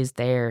what is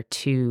there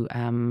to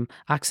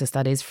access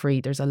that is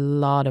free. There's a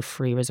lot of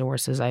free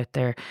resources out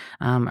there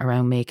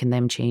around making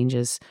them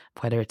changes,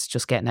 whether it's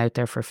just getting out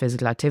there for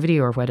physical activity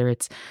or whether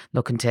it's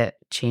looking to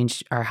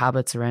change our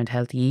habits around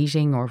healthy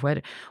eating or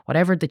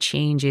whatever the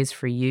change is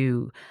for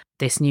you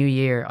this new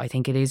year. I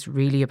think it is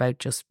really about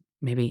just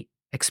maybe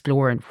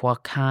exploring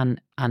what can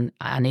and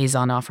is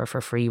on offer for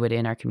free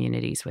within our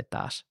communities with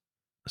that.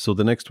 So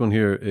the next one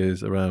here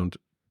is around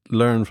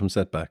learn from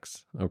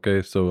setbacks.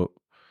 Okay, so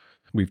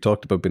we've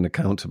talked about being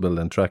accountable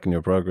and tracking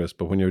your progress,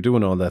 but when you're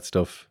doing all that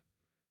stuff,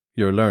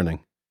 you're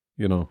learning.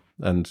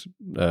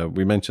 And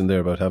we mentioned there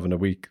about having a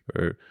week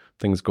where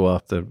things go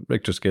off the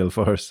Richter scale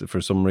for us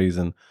for some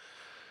reason.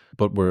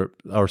 But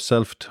our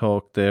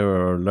self-talk there,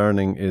 or our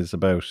learning, is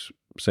about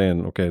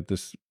saying, okay,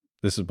 this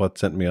is what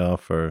sent me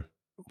off, or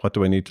what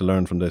do I need to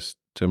learn from this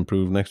to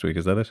improve next week?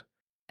 Is that it?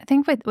 I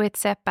think with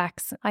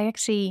setbacks, I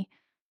actually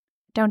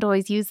don't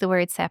always use the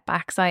word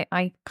setbacks.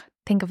 I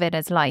think of it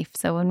as life.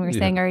 So when we were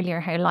saying earlier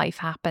how life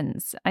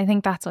happens, I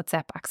think that's what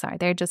setbacks are.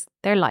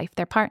 They're life.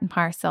 They're part and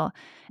parcel.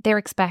 They're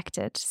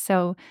expected.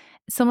 So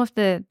some of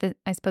the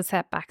I suppose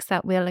setbacks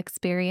that we'll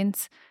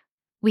experience,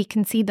 we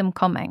can see them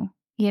coming.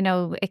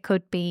 It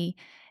could be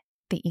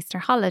the Easter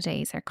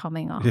holidays are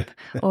coming up,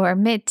 or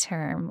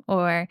midterm,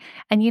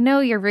 and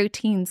your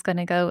routine's going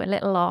to go a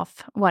little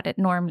off what it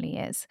normally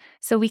is.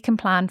 So we can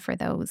plan for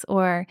those.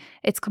 Or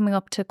it's coming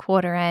up to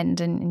quarter end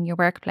in your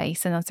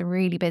workplace, and that's a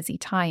really busy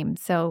time.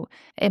 So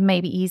it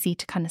may be easy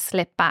to kind of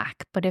slip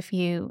back. But if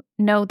you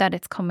know that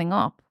it's coming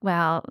up,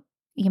 well,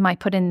 you might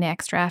put in the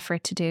extra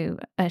effort to do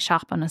a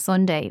shop on a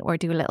Sunday, or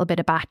do a little bit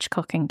of batch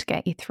cooking to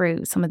get you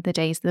through some of the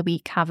days of the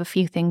week. Have a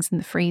few things in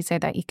the freezer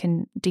that you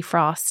can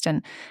defrost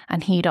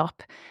and heat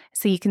up,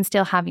 so you can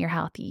still have your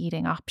healthy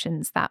eating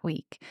options that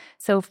week.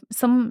 So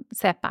some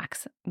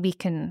setbacks we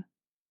can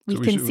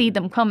see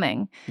them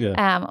coming.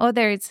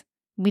 Others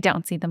we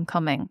don't see them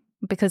coming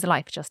because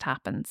life just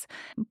happens.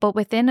 But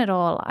within it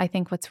all, I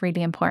think what's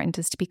really important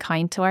is to be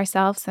kind to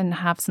ourselves and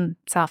have some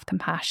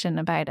self-compassion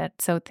about it.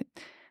 So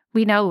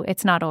we know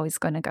it's not always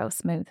going to go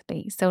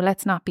smoothly. So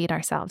let's not beat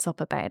ourselves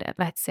up about it.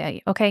 Let's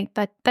say, okay,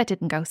 that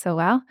didn't go so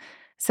well.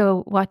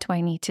 So what do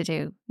I need to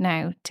do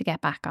now to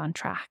get back on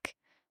track?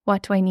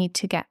 What do I need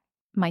to get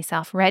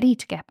myself ready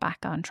to get back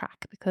on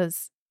track?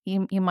 Because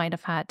you might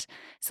have had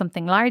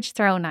something large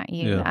thrown at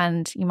you,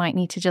 and you might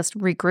need to just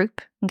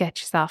regroup and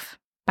get yourself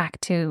back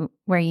to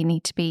where you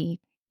need to be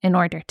in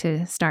order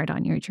to start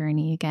on your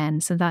journey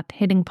again. So that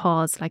hitting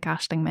pause, like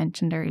Aisling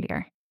mentioned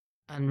earlier.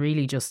 And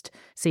really just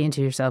saying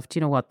to yourself, do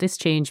you know what, this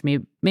change may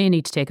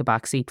need to take a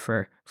back seat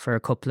for a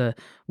couple of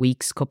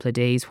weeks, couple of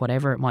days,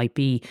 whatever it might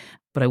be,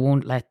 but I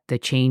won't let the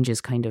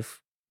changes kind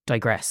of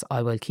digress.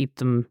 I will keep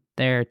them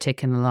there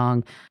ticking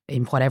along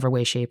in whatever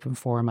way, shape and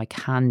form I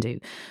can do.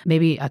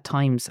 Maybe at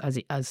times,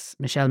 as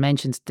Michelle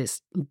mentions,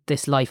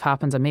 this life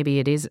happens, and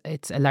maybe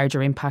it's a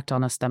larger impact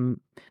on us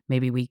than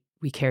maybe we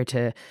care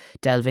to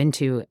delve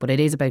into, but it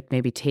is about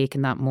maybe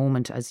taking that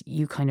moment, as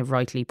you kind of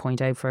rightly point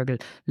out,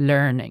 Fergal,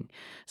 learning.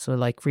 So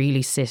like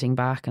really sitting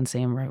back and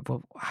saying,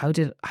 well, how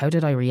did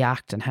I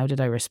react, and how did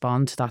I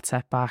respond to that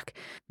setback?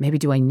 Maybe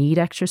do I need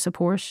extra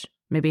support?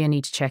 Maybe I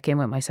need to check in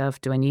with myself.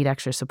 Do I need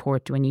extra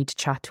support? Do I need to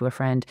chat to a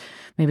friend?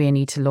 Maybe I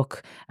need to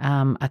look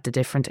at the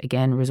different,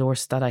 again,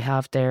 resources that I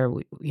have there.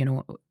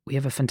 We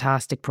have a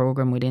fantastic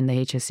program within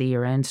the HSE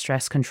around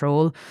stress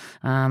control,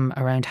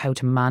 around how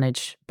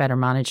to better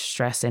manage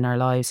stress in our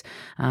lives.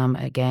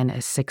 Again, a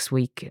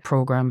 6-week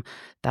program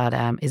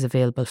that is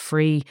available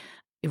free.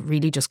 It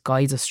really just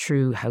guides us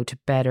through how to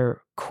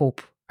better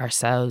cope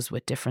ourselves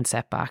with different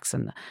setbacks,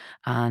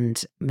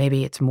 and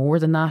maybe it's more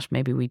than that.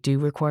 Maybe we do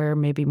require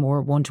maybe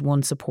more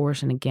one-to-one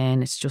support, and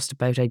again, it's just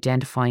about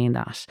identifying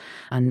that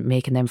and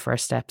making them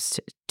first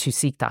steps to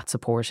seek that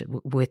support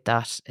with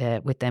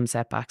them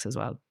setbacks as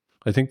well.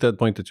 I think that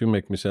point that you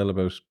make, Michelle,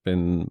 about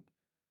being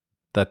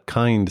that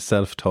kind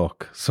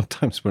self-talk,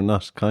 sometimes we're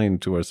not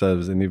kind to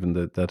ourselves, and even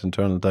that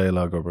internal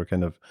dialogue, or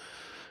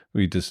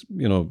we just,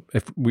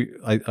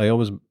 I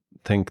always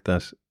think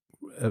that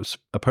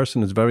a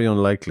person is very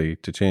unlikely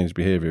to change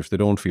behavior if they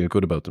don't feel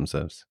good about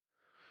themselves.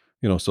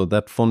 So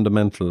that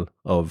fundamental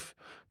of,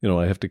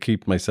 I have to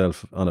keep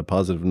myself on a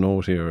positive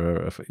note here,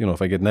 or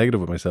if I get negative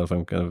with myself,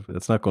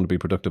 it's not going to be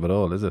productive at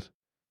all, is it?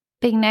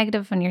 Being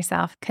negative on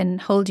yourself can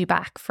hold you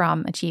back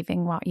from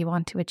achieving what you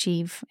want to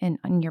achieve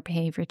in your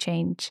behavior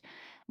change.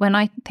 When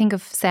I think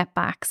of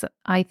setbacks,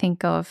 I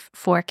think of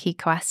 4 key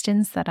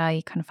questions that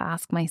I kind of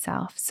ask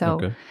myself.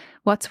 So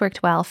what's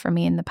worked well for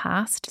me in the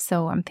past?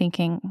 So I'm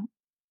thinking,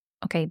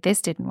 okay, this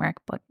didn't work,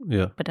 but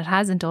it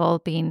hasn't all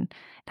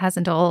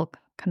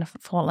kind of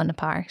fallen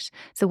apart.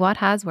 So what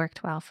has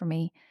worked well for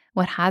me?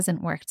 What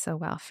hasn't worked so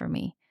well for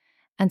me?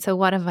 And so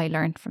what have I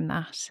learned from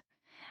that?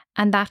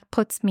 And that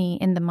puts me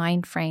in the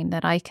mind frame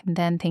that I can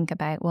then think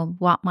about, well,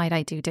 what might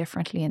I do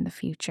differently in the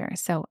future?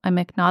 So I'm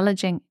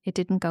acknowledging it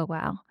didn't go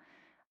well,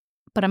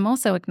 but I'm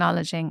also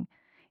acknowledging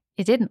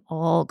it didn't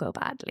all go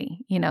badly.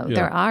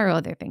 There are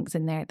other things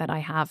in there that I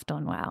have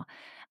done well.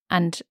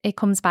 And it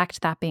comes back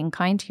to that being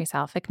kind to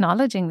yourself,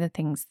 acknowledging the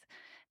things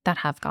that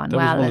have gone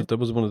well. That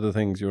was one of the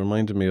things you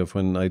reminded me of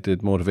when I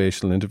did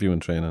motivational interviewing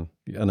training.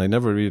 And I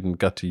never even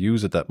got to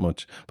use it that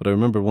much. But I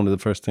remember one of the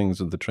first things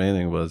of the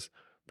training was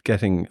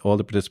getting all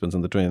the participants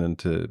in the training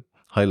to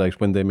highlight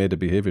when they made a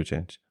behaviour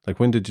change. Like,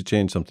 when did you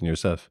change something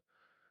yourself?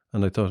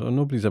 And I thought,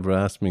 nobody's ever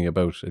asked me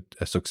about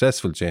a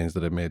successful change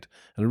that I made.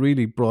 And it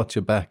really brought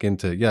you back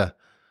into,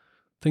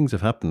 things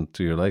have happened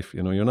to your life.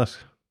 You're not...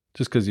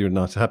 Just because you're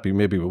not happy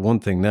maybe with one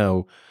thing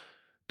now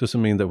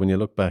doesn't mean that when you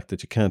look back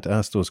that you can't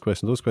ask those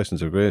questions. Those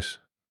questions are great,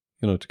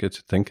 to get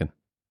you thinking.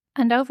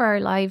 And over our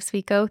lives,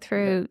 we go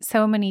through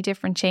so many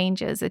different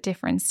changes at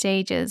different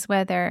stages.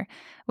 Whether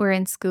we're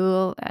in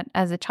school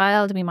as a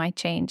child, we might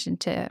change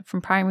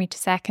from primary to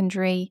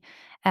secondary.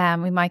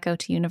 We might go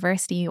to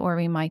university, or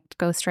we might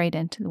go straight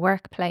into the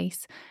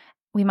workplace.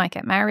 We might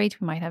get married.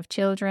 We might have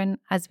children.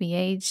 As we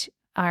age,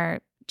 our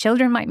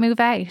children might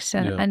move out.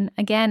 And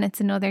again,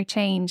 it's another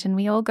change. And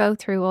we all go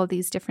through all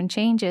these different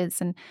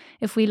changes. And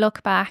if we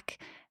look back,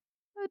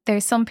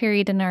 there's some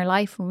period in our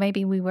life where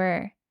maybe we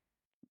were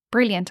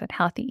brilliant at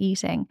healthy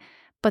eating,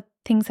 but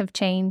things have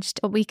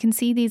changed. But we can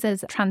see these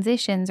as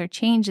transitions or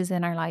changes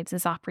in our lives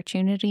as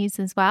opportunities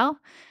as well.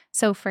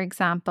 So for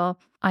example,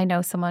 I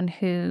know someone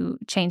who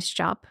changed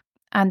job,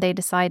 and they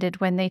decided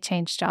when they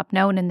changed job,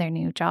 no one in their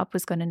new job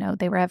was going to know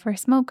they were ever a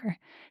smoker.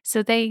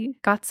 So they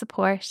got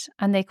support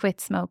and they quit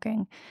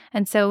smoking.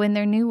 And so in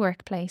their new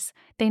workplace,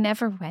 they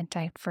never went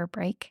out for a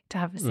break to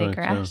have a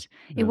cigarette.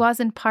 It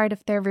wasn't part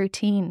of their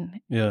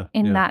routine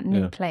in that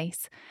new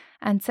place.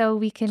 And so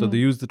we can... So they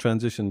use the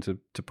transition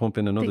to pump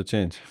in another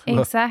change.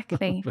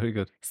 Exactly. Very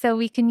good. So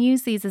we can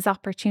use these as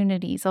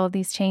opportunities, all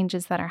these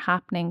changes that are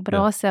happening, but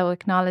also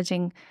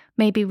acknowledging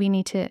maybe we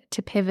need to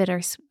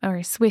pivot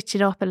or switch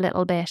it up a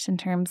little bit in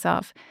terms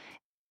of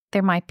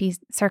there might be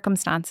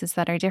circumstances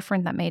that are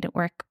different that made it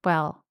work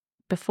well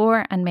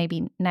before, and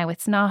maybe now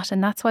it's not.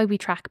 And that's why we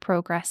track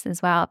progress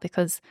as well,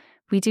 because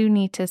we do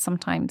need to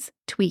sometimes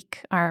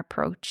tweak our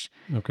approach.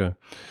 Okay.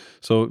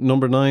 So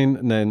number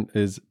 9 then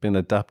is being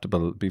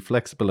adaptable, be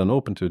flexible and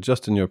open to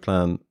adjusting your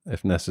plan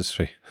if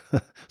necessary.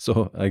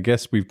 So I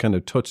guess we've kind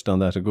of touched on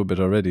that a good bit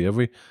already, have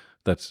we?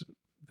 That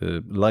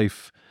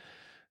life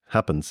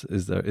happens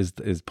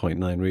is point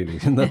 9 really.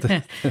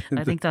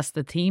 I think that's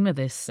the theme of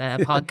this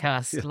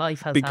podcast.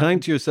 Life has Be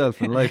kind to yourself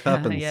and life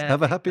happens.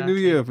 Have a happy new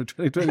year for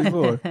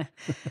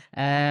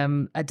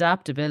 2024.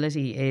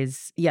 Adaptability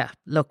is,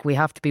 look, we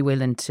have to be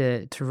willing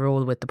to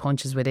roll with the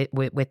punches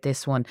with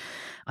this one.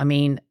 I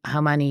mean,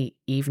 how many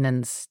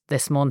evenings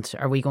this month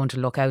are we going to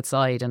look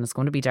outside and it's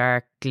going to be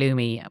dark,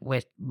 gloomy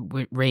with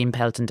rain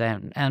pelting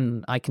down?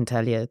 And I can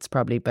tell you it's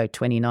probably about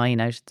 29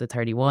 out of the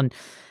 31.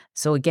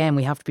 So again,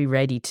 we have to be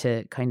ready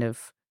to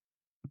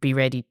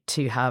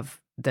have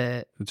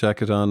the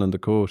jacket on and the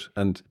coat.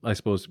 And I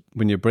suppose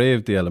when you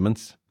brave the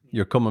elements,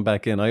 you're coming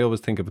back in. I always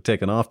think of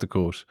taking off the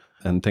coat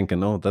and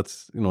thinking, oh,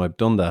 that's, I've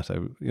done that.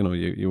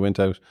 You went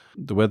out.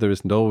 The weather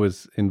isn't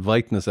always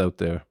inviting us out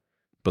there,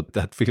 but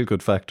that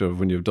feel-good factor of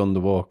when you've done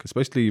the walk,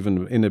 especially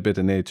even in a bit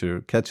of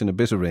nature, catching a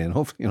bit of rain,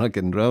 hopefully you're not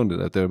getting drowned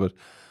out there, but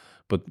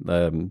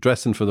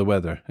dressing for the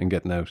weather and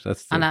getting out.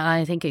 And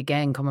I think,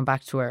 again, coming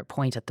back to our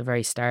point at the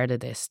very start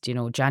of this,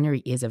 January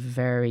is a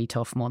very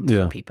tough month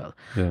for people.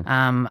 Yeah.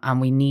 And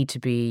we need to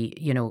be,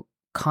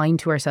 kind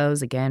to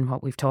ourselves, again,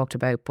 what we've talked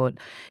about, but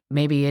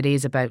maybe it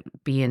is about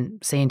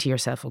saying to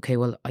yourself, okay,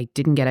 well, I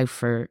didn't get out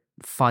for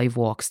 5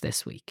 walks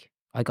this week.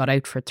 I got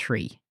out for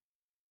 3.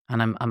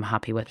 And I'm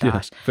happy with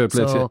that. Fair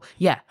play to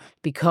you.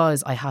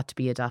 Because I had to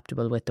be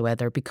adaptable with the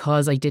weather,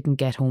 because I didn't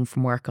get home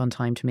from work on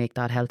time to make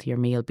that healthier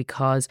meal,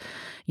 because,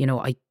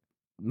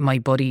 my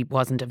body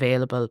wasn't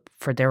available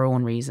for their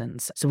own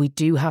reasons. So we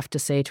do have to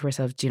say to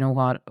ourselves, do you know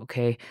what?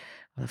 Okay,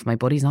 well, if my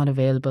body's not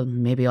available,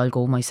 maybe I'll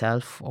go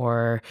myself,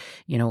 or,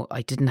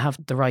 I didn't have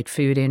the right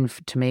food in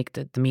to make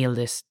the meal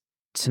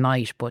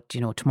tonight, but,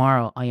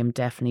 tomorrow I am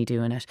definitely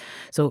doing it.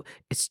 So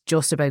it's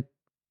just about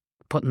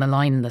putting the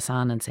line in the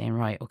sand and saying,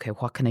 right, okay,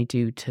 what can I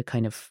do to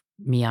kind of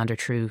meander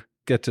through?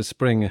 Get to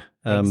spring.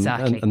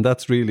 Exactly. And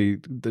that's really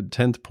the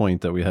 10th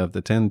point that we have.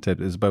 The 10th tip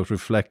is about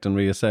reflect and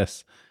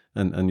reassess.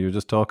 And you're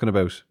just talking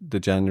about the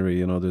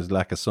January, there's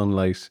lack of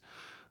sunlight.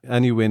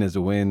 Any win is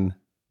a win,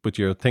 but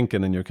you're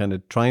thinking and you're kind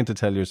of trying to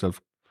tell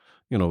yourself,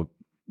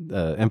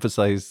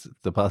 emphasize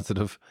the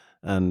positive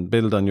and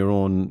build on your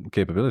own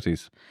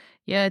capabilities.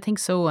 Yeah, I think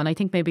so. And I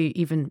think maybe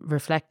even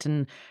reflect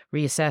and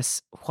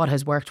reassess what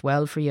has worked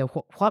well for you.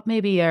 What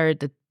maybe are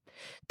the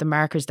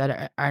markers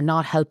that are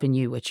not helping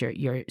you with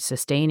your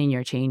sustaining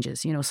your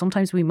changes.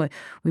 Sometimes we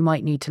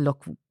might need to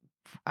look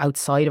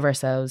outside of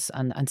ourselves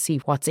and see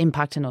what's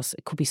impacting us.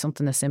 It could be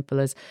something as simple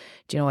as,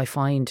 I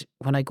find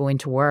when I go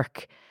into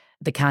work,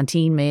 the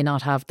canteen may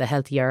not have the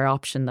healthier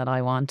option that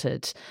I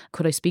wanted.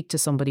 Could I speak to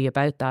somebody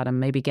about that and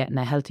maybe getting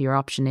a healthier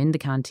option in the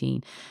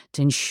canteen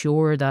to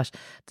ensure that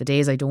the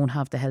days I don't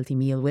have the healthy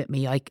meal with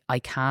me, I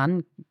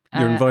can.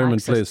 Your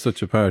environment plays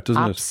such a part,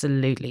 doesn't it?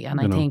 Absolutely. And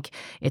I think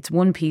it's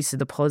one piece of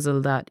the puzzle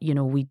that,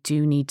 we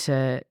do need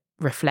to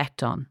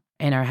reflect on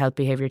in our health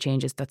behaviour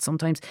changes, that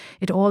sometimes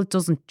it all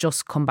doesn't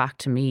just come back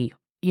to me,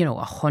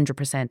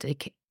 100%.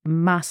 It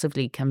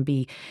massively can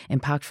be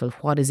impactful.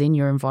 What is in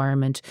your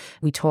environment?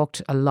 We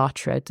talked a lot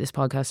throughout this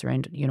podcast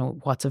around,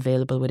 what's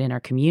available within our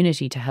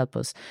community to help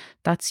us.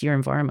 That's your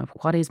environment.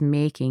 What is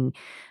making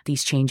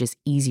these changes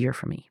easier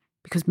for me?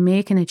 Because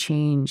making a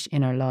change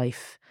in our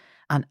life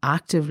and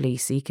actively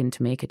seeking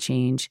to make a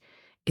change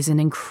is an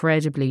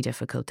incredibly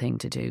difficult thing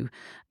to do.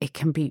 It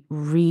can be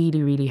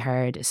really, really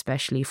hard,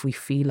 especially if we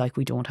feel like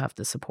we don't have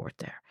the support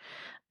there.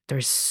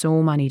 There's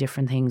so many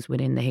different things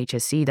within the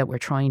HSE that we're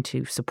trying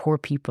to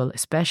support people,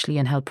 especially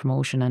in health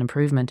promotion and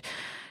improvement,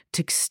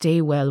 to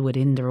stay well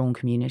within their own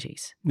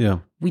communities. Yeah.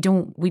 We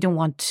don't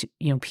want,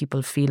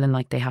 people feeling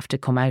like they have to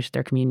come out of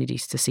their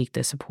communities to seek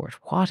the support.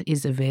 What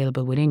is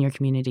available within your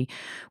community,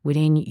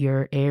 within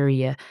your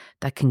area,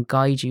 that can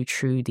guide you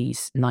through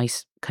these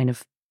nice kind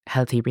of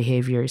healthy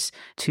behaviours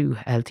to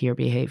healthier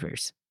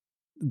behaviours?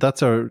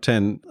 That's our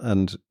 10.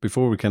 And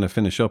before we kind of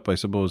finish up, I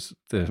suppose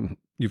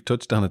you've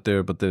touched on it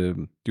there, but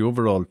the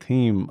overall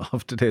theme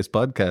of today's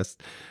podcast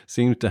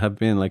seems to have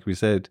been, like we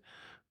said,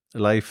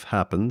 life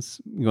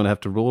happens. You're going to have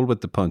to roll with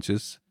the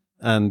punches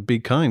and be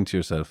kind to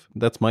yourself.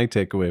 That's my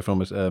takeaway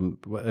from it.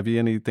 Have you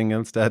anything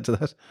else to add to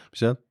that,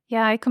 Michelle?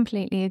 Yeah, I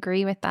completely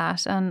agree with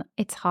that. And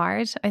it's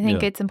hard. I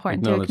think it's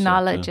important to Acknowledge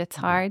acknowledge that, it's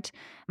hard.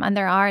 And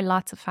there are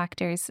lots of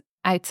factors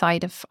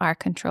outside of our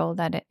control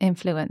that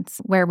influence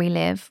where we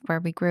live,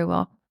 where we grew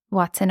up,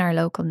 what's in our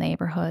local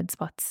neighbourhoods,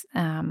 what's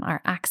our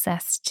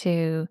access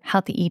to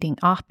healthy eating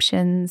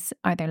options.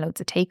 Are there loads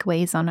of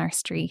takeaways on our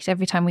street?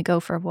 Every time we go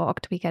for a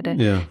walk, we get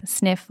a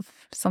sniff of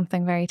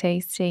something very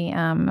tasty,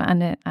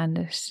 and it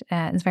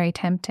is very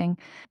tempting.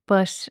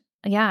 But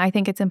yeah, I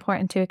think it's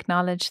important to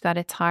acknowledge that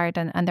it's hard,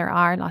 and there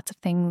are lots of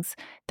things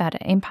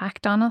that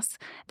impact on us,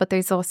 but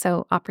there's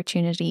also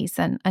opportunities.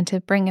 And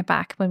to bring it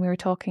back, when we were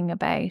talking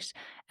about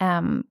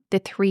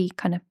the three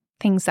kind of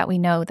things that we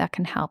know that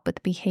can help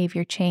with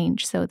behavior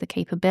change. So the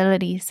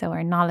capabilities, so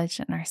our knowledge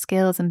and our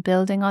skills, and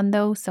building on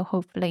those. So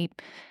hopefully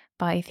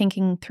by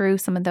thinking through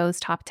some of those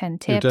top 10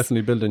 tips. You're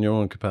definitely building your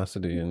own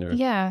capacity in your...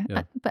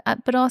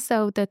 But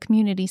also the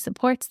community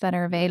supports that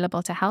are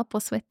available to help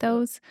us with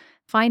those,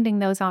 finding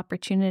those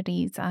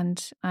opportunities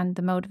and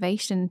the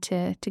motivation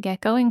to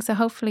get going. So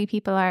hopefully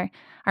people are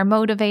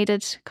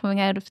motivated coming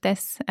out of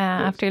this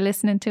after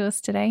listening to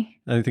us today.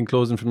 Anything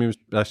closing from you,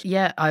 Ash?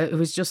 Yeah, I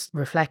was just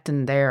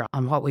reflecting there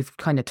on what we've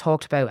kind of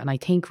talked about, and I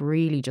think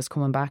really just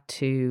coming back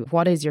to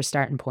what is your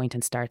starting point,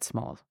 and start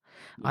small.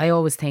 I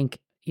always think,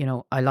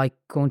 I like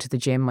going to the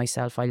gym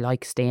myself. I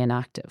like staying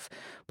active.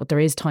 But there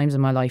is times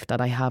in my life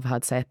that I have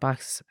had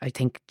setbacks, I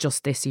think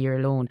just this year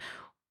alone.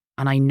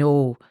 And I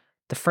know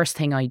the first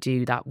thing I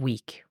do that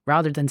week,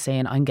 rather than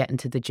saying I'm getting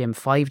to the gym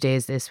 5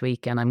 days this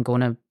week and I'm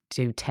going to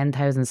do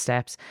 10,000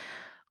 steps,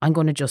 I'm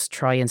going to just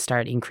try and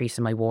start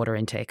increasing my water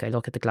intake. I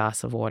look at the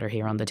glass of water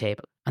here on the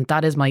table. And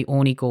that is my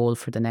only goal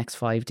for the next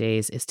 5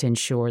 days, is to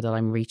ensure that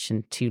I'm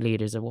reaching 2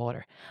 litres of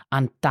water.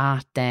 And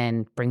that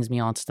then brings me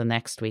on to the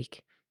next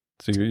week.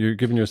 So you're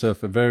giving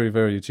yourself a very,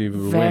 very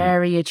achievable win.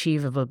 Very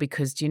achievable,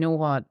 because do you know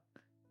what?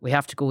 We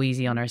have to go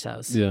easy on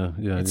ourselves. Yeah.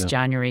 It's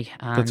January.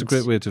 And that's a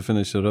great way to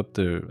finish it up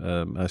there,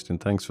 Ashton.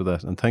 Thanks for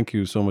that. And thank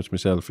you so much,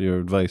 Michelle, for your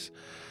advice.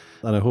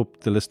 And I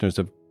hope the listeners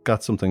have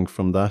got something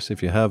from that.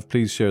 If you have,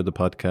 please share the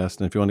podcast.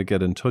 And if you want to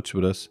get in touch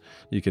with us,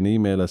 you can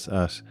email us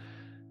at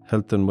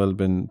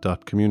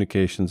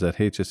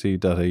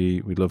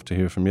healthandwellbeing.communications@hse.ie. We'd love to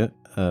hear from you.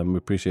 We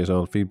appreciate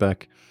all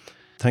feedback.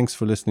 Thanks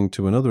for listening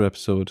to another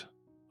episode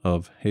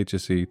of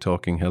HSE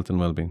Talking Health and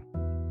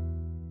Wellbeing.